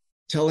you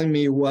telling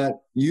me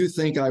what you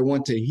think I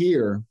want to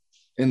hear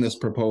in this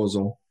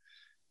proposal.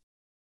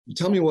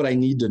 Tell me what I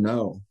need to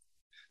know.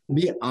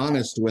 Be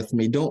honest with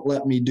me. Don't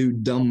let me do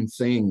dumb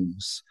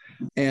things.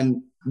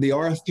 And the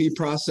RFP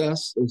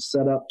process is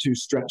set up to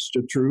stretch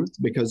the truth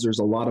because there's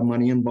a lot of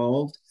money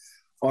involved.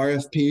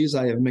 RFPs,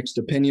 I have mixed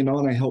opinion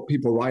on. I help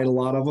people write a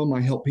lot of them. I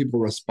help people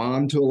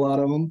respond to a lot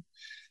of them.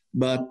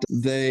 But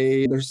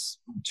there's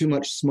too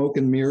much smoke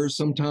and mirrors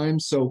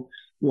sometimes. So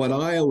what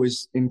I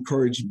always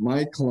encourage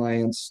my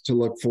clients to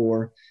look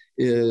for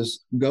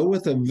is go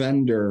with a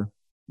vendor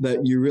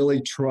that you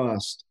really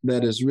trust,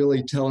 that is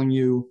really telling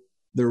you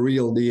the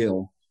real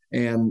deal,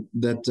 and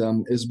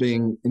that is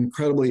being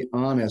incredibly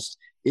honest.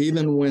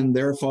 Even when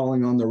they're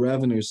falling on the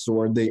revenue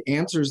sword, the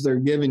answers they're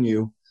giving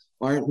you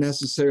aren't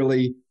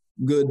necessarily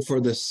good for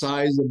the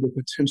size of the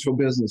potential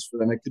business for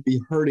them. It could be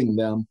hurting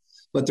them,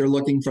 but they're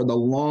looking for the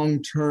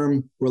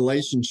long-term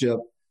relationship,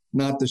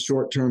 not the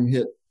short-term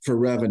hit for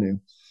revenue.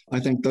 I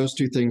think those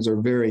two things are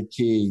very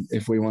key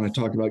if we want to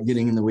talk about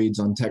getting in the weeds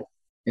on tech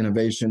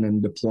innovation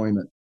and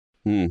deployment.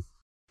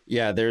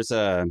 Yeah, there's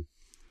a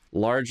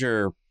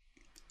larger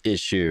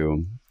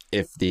issue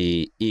if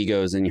the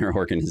egos in your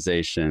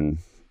organization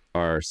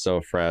are so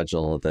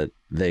fragile that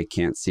they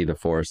can't see the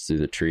forest through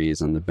the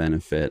trees on the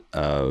benefit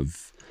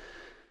of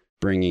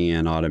bringing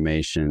in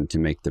automation to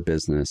make the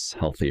business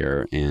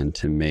healthier and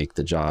to make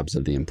the jobs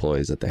of the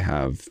employees that they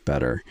have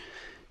better.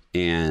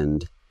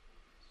 And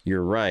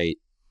you're right.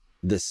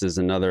 This is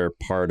another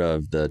part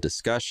of the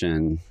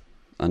discussion,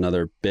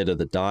 another bit of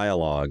the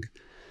dialogue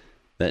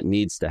that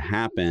needs to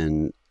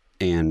happen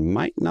and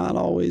might not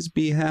always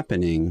be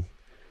happening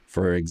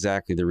for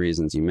exactly the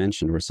reasons you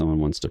mentioned, where someone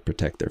wants to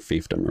protect their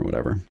fiefdom or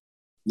whatever.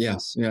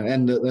 Yes. Yeah.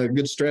 And a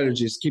good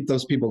strategy is keep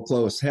those people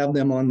close, have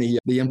them on the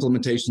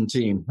implementation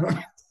team.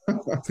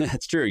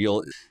 That's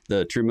true.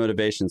 The true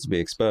motivations will be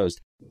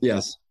exposed.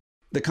 Yes.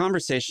 The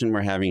conversation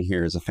we're having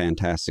here is a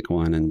fantastic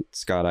one. And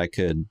Scott, I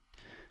could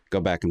go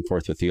back and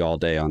forth with you all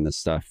day on this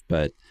stuff,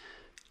 but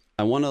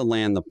I want to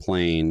land the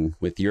plane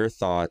with your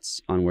thoughts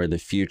on where the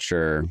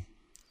future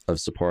of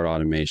support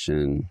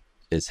automation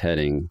is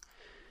heading,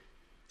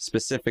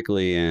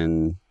 specifically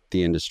in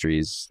the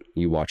industries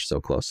you watch so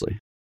closely.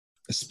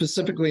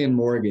 Specifically in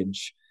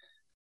mortgage,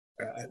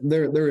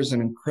 there is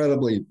an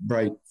incredibly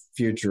bright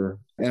future.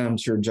 And I'm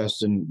sure,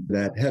 Justin,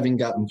 that having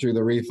gotten through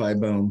the ReFi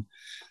boom,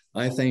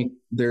 I think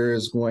there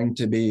is going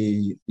to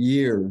be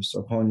years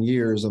upon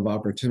years of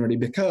opportunity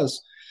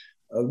because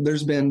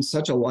there's been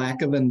such a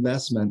lack of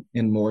investment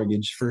in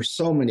mortgage for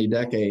so many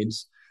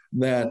decades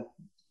that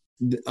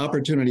the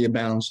opportunity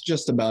abounds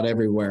just about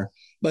everywhere.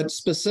 But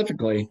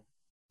specifically,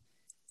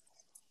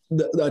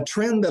 the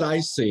trend that I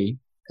see,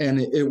 and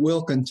it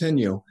will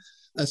continue,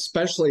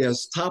 especially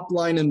as top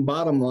line and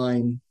bottom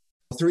line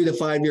 3 to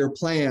 5 year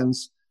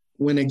plans,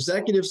 when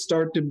executives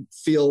start to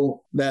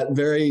feel that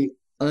very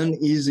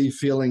uneasy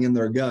feeling in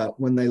their gut,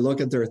 when they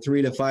look at their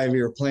 3 to 5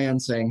 year plan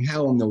saying,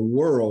 how in the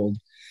world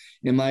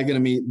am I going to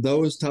meet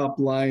those top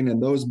line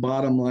and those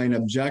bottom line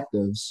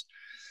objectives?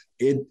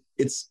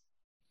 It's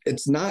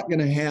not going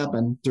to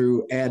happen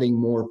through adding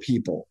more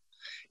people.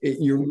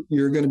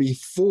 You're going to be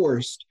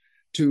forced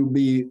to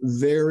be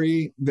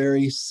very,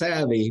 very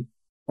savvy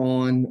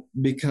on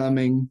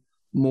becoming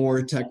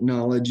more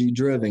technology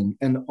driven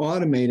and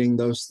automating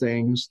those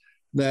things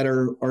that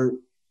are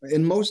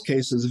in most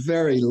cases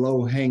very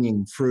low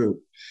hanging fruit.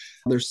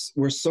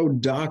 We're so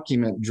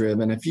document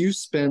driven. If you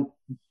spent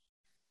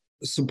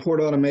support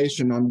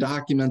automation on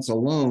documents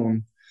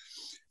alone,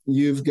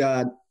 you've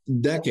got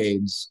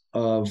decades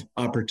of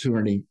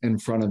opportunity in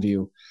front of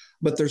you.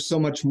 But there's so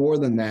much more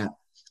than that.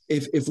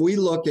 If we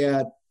look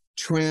at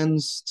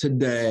trends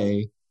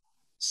today,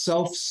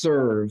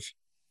 self-serve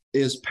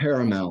is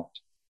paramount.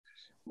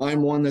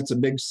 I'm one that's a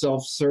big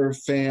self-serve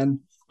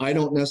fan. I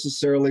don't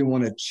necessarily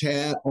want to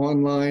chat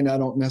online. I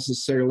don't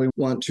necessarily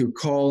want to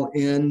call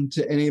in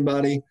to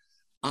anybody.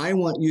 I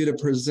want you to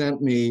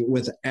present me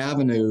with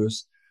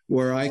avenues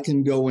where I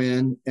can go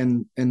in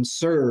and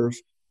serve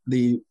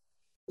the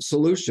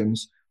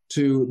solutions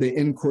to the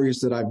inquiries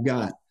that I've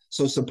got.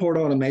 So support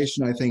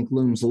automation, I think,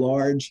 looms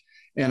large.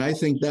 And I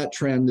think that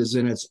trend is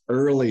in its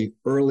early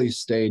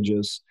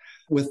stages.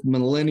 with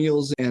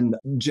millennials and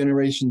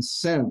Generation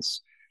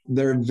Since,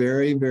 they're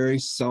very, very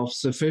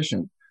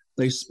self-sufficient.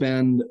 They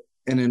spend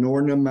an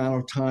inordinate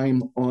amount of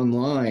time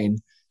online,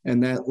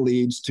 and that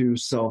leads to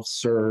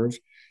self-serve.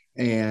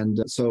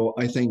 And so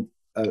I think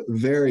a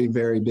very,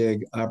 very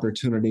big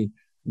opportunity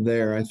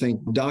there. I think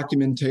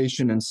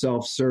documentation and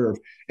self-serve,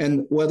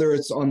 and whether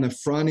it's on the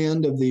front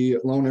end of the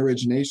loan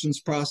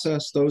originations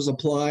process, those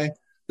apply.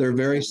 They're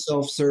very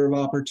self-serve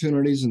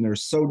opportunities, and they're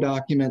so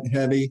document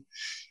heavy.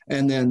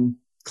 And then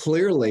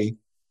clearly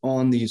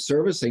on the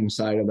servicing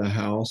side of the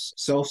house,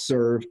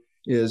 self-serve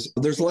is,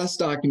 there's less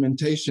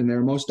documentation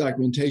there. Most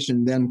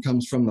documentation then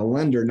comes from the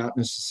lender, not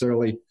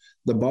necessarily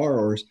the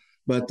borrowers,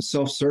 but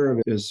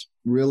self-serve is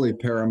really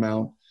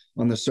paramount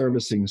on the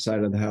servicing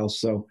side of the house.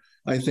 So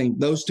I think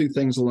those two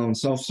things alone,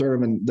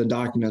 self-serve and the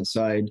document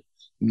side,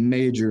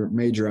 major,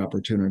 major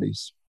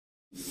opportunities.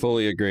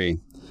 Fully agree.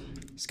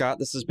 Scott,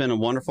 this has been a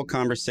wonderful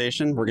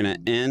conversation. We're going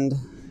to end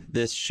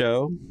this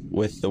show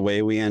with the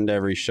way we end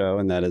every show,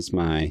 and that is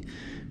my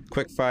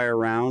quick fire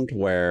round,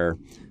 where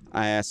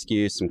I ask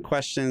you some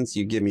questions.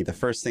 You give me the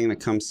first thing that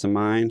comes to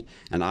mind,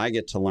 and I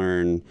get to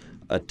learn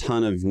a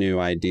ton of new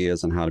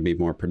ideas on how to be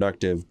more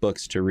productive,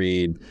 books to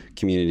read,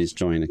 communities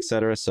join,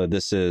 etc. So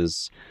this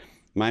is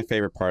my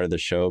favorite part of the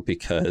show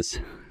because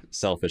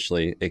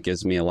selfishly, it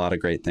gives me a lot of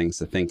great things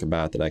to think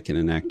about that I can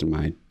enact in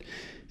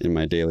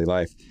my daily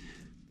life.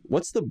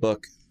 What's the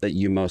book that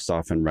you most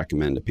often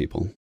recommend to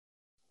people?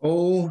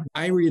 Oh,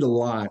 I read a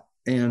lot,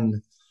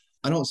 and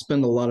I don't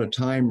spend a lot of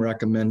time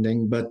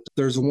recommending, but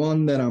there's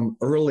one that I'm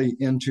early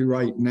into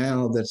right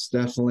now that's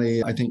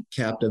definitely, I think,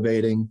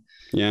 captivating.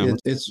 Yeah.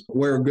 It's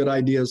Where Good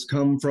Ideas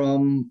Come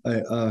From,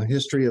 a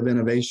History of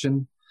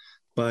Innovation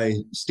by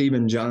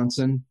Stephen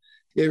Johnson.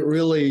 It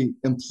really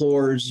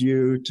implores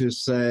you to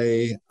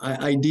say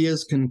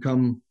ideas can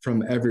come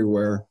from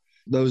everywhere.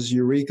 Those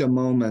eureka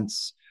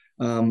moments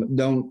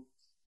don't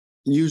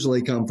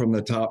usually come from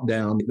the top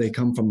down. They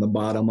come from the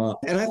bottom up.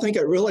 And I think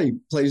it really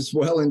plays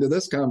well into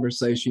this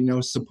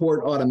conversation,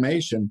 support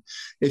automation.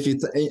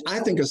 I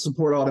think of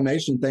support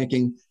automation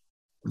thinking,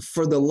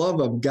 for the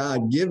love of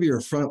God, give your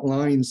front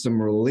line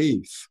some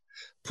relief.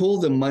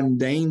 Pull the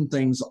mundane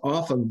things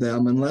off of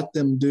them and let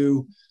them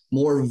do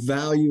more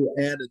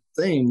value-added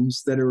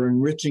things that are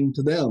enriching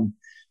to them.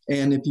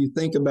 And if you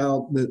think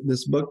about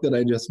this book that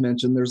I just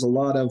mentioned, there's a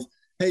lot of,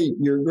 hey,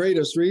 your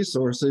greatest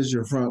resource is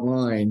your front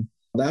line.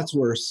 That's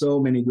where so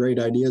many great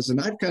ideas,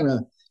 and I've kind of,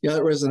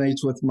 that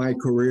resonates with my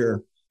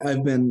career.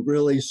 I've been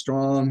really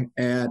strong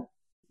at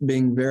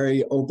being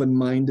very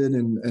open-minded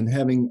and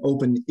having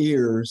open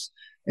ears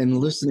and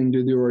listening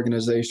to the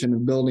organization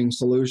and building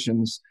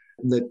solutions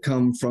that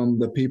come from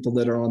the people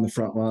that are on the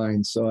front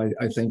line. So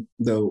I think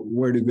the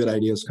Where Do Good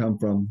Ideas Come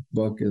From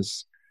book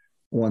is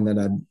one that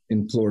I'd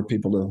implore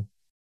people to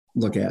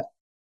look at.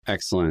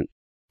 Excellent.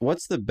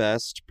 What's the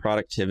best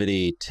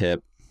productivity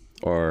tip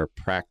or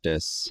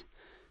practice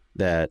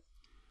that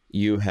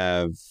you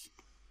have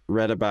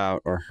read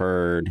about or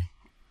heard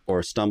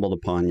or stumbled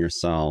upon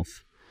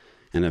yourself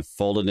and have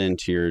folded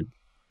into your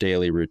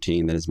daily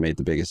routine that has made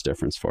the biggest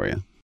difference for you?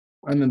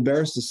 I'm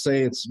embarrassed to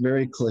say it's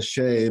very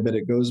cliche, but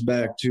it goes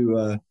back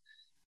to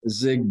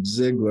Zig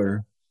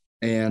Ziglar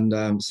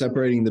and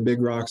separating the big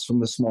rocks from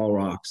the small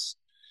rocks.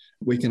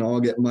 We can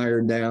all get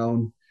mired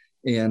down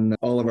in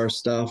all of our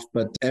stuff,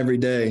 but every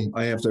day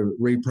I have to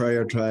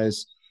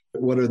reprioritize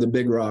what are the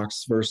big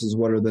rocks versus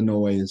what are the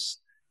noise.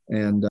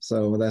 And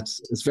so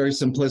it's very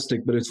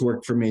simplistic, but it's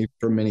worked for me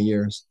for many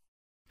years.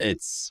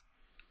 It's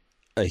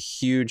a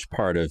huge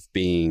part of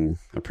being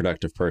a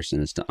productive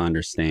person is to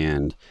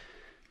understand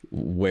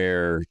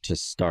where to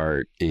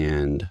start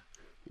and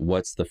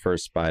what's the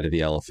first bite of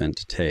the elephant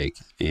to take,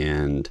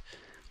 and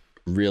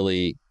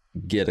really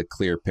get a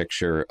clear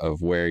picture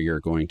of where you're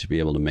going to be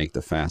able to make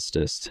the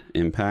fastest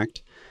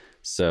impact.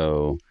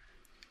 So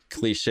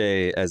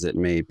cliche as it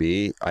may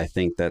be, I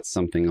think that's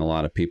something a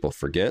lot of people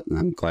forget, and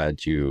I'm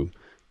glad you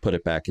put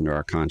it back into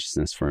our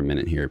consciousness for a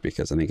minute here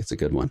because I think it's a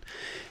good one.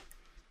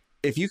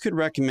 If you could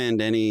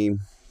recommend any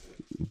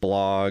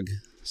blog,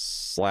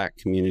 Slack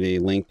community,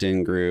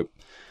 LinkedIn group,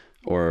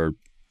 or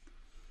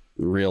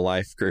real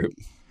life group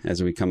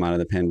as we come out of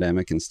the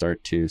pandemic and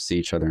start to see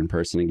each other in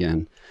person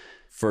again,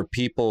 for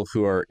people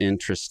who are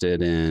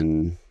interested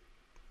in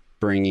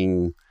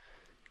bringing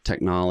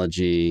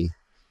technology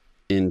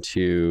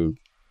into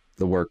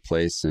the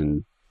workplace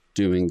and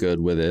doing good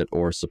with it,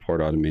 or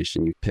support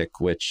automation, you pick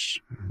which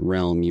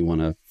realm you want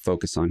to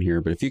focus on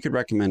here. But if you could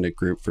recommend a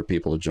group for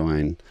people to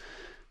join,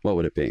 what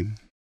would it be?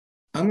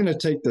 I'm going to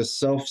take the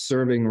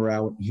self-serving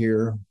route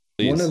here.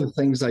 Please. One of the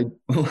things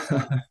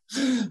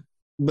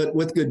but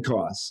with good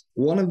cause.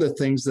 One of the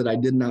things that I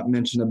did not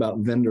mention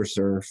about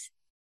VendorSurf,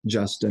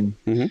 Justin,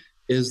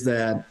 is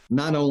that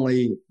not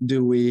only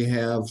do we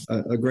have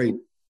a great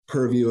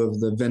purview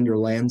of the vendor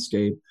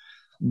landscape,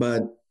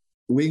 but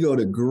we go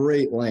to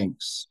great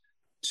lengths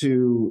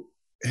to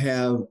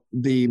have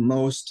the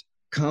most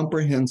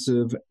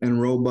comprehensive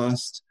and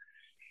robust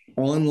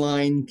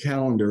online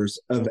calendars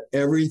of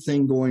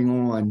everything going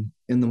on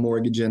in the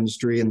mortgage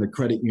industry and the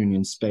credit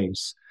union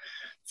space.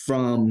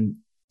 from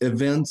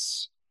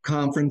events,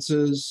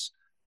 conferences,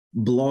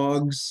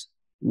 blogs,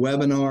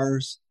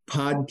 webinars,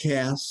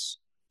 podcasts,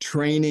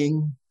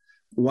 training,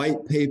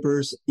 white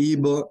papers,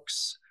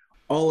 ebooks,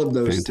 all of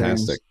those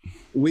Fantastic. things.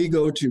 We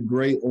go to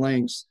great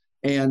lengths.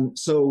 And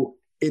so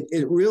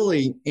it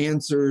really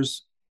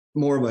answers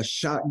more of a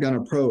shotgun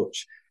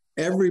approach.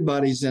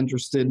 Everybody's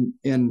interested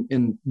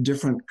in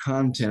different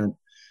content.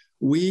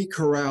 We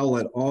corral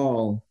it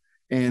all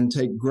and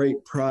take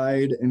great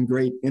pride and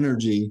great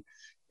energy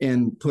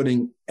in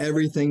putting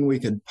everything we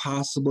could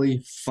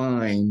possibly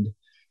find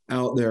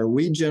out there.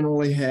 We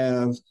generally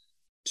have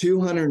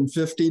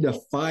 250 to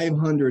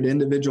 500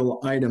 individual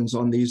items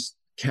on these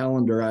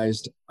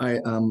calendarized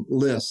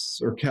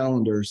lists or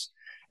calendars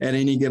at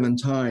any given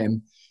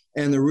time.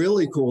 And the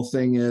really cool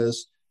thing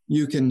is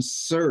you can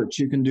search,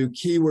 you can do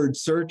keyword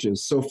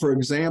searches. So for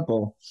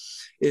example,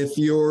 if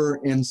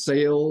you're in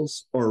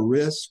sales or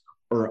risk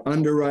or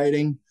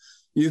underwriting,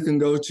 you can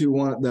go to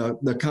one of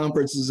the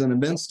conferences and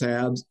events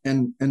tabs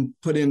and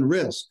put in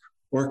risk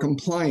or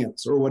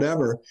compliance or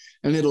whatever,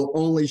 and it'll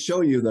only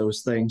show you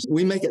those things.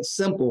 We make it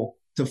simple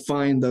to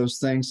find those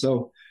things.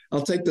 So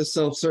I'll take the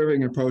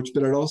self-serving approach,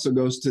 but it also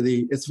goes to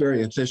it's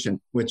very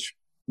efficient, which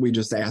we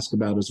just ask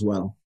about as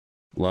well.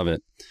 Love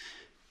it.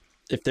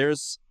 If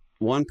there's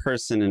one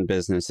person in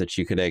business that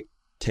you could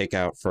take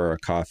out for a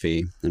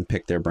coffee and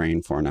pick their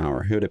brain for an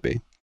hour, who'd it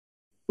be?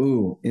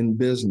 Ooh, in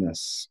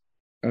business.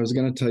 I was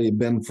going to tell you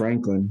Ben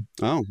Franklin.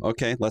 Oh,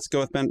 okay. Let's go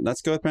with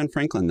Ben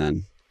Franklin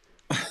then.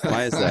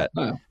 Why is that?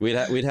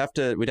 We'd have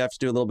to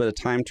do a little bit of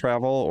time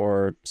travel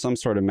or some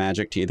sort of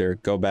magic to either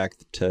go back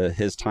to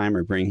his time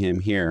or bring him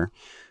here.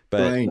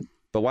 But Right.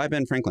 But why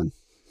Ben Franklin?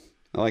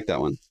 I like that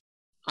one.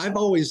 I've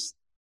always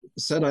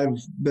said I've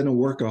been a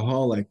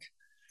workaholic.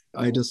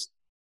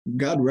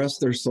 God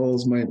rest their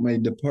souls. My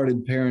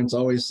departed parents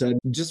always said,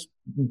 just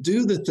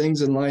do the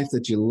things in life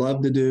that you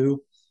love to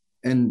do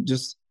and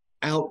just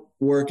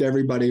outwork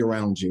everybody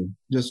around you.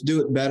 Just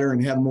do it better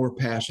and have more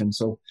passion.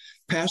 So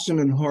passion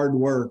and hard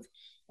work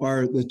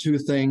are the two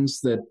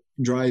things that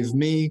drive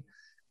me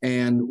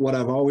and what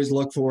I've always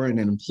looked for in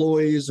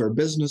employees or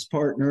business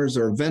partners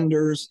or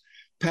vendors,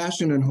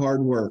 passion and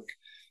hard work.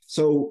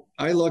 So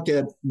I look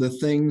at the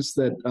things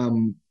that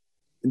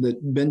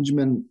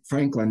Benjamin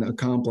Franklin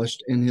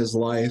accomplished in his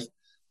life,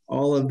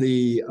 all of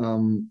the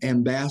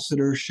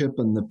ambassadorship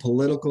and the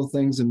political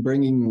things and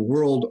bringing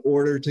world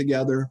order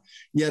together,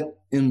 yet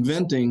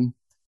inventing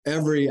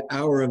every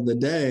hour of the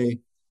day.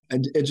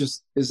 It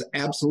just is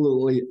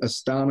absolutely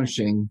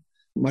astonishing,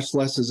 much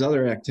less his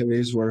other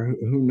activities where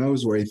who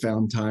knows where he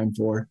found time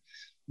for.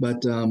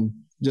 But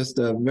just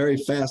a very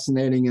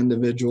fascinating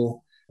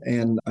individual.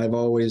 And I've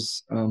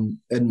always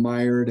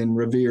admired and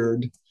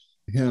revered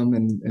him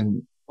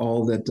and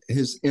all that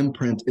his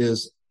imprint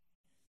is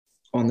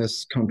on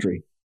this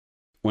country.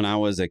 When I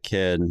was a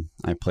kid,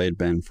 I played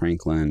Ben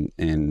Franklin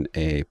in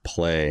a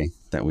play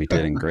that we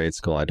did in grade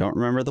school. I don't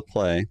remember the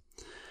play.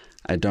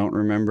 I don't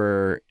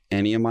remember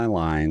any of my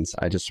lines.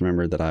 I just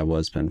remember that I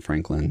was Ben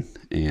Franklin.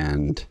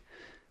 And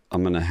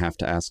I'm going to have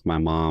to ask my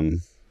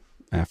mom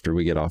after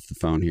we get off the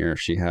phone here if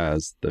she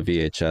has the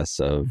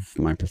VHS of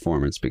my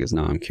performance, because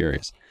now I'm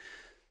curious.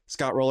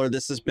 Scott Roller,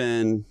 this has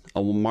been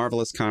a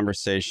marvelous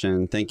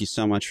conversation. Thank you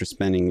so much for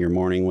spending your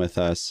morning with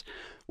us.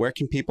 Where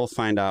can people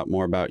find out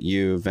more about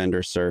you,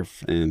 Vendor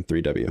Surf, and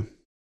 3W?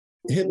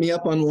 Hit me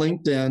up on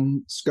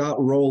LinkedIn,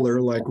 Scott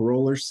Roller, like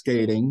roller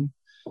skating.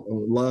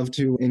 Love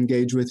to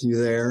engage with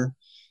you there.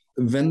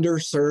 Vendor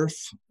Surf,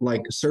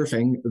 like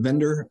surfing,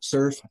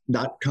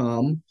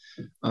 vendorsurf.com.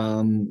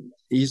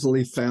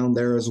 Easily found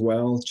there as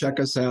well.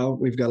 Check us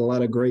out. We've got a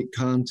lot of great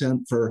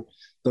content for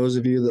those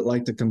of you that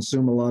like to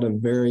consume a lot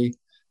of very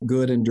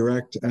good and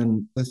direct.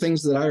 And the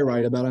things that I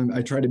write about,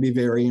 I try to be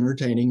very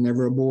entertaining,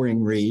 never a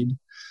boring read.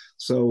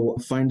 So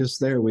find us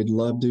there. We'd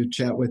love to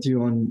chat with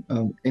you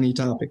on any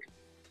topic.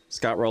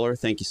 Scott Roller,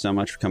 thank you so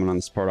much for coming on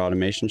the Support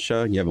Automation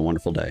Show. You have a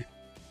wonderful day.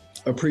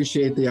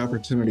 Appreciate the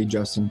opportunity,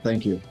 Justin.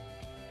 Thank you.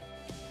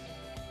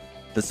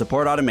 The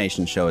Support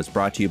Automation Show is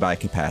brought to you by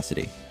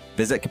Capacity.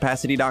 Visit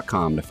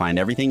capacity.com to find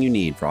everything you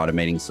need for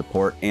automating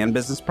support and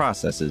business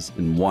processes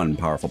in one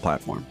powerful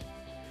platform.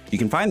 You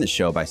can find the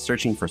show by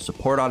searching for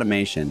Support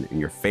Automation in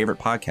your favorite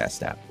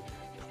podcast app.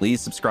 Please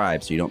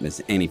subscribe so you don't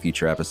miss any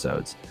future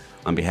episodes.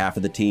 On behalf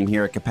of the team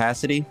here at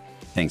Capacity,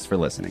 thanks for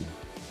listening.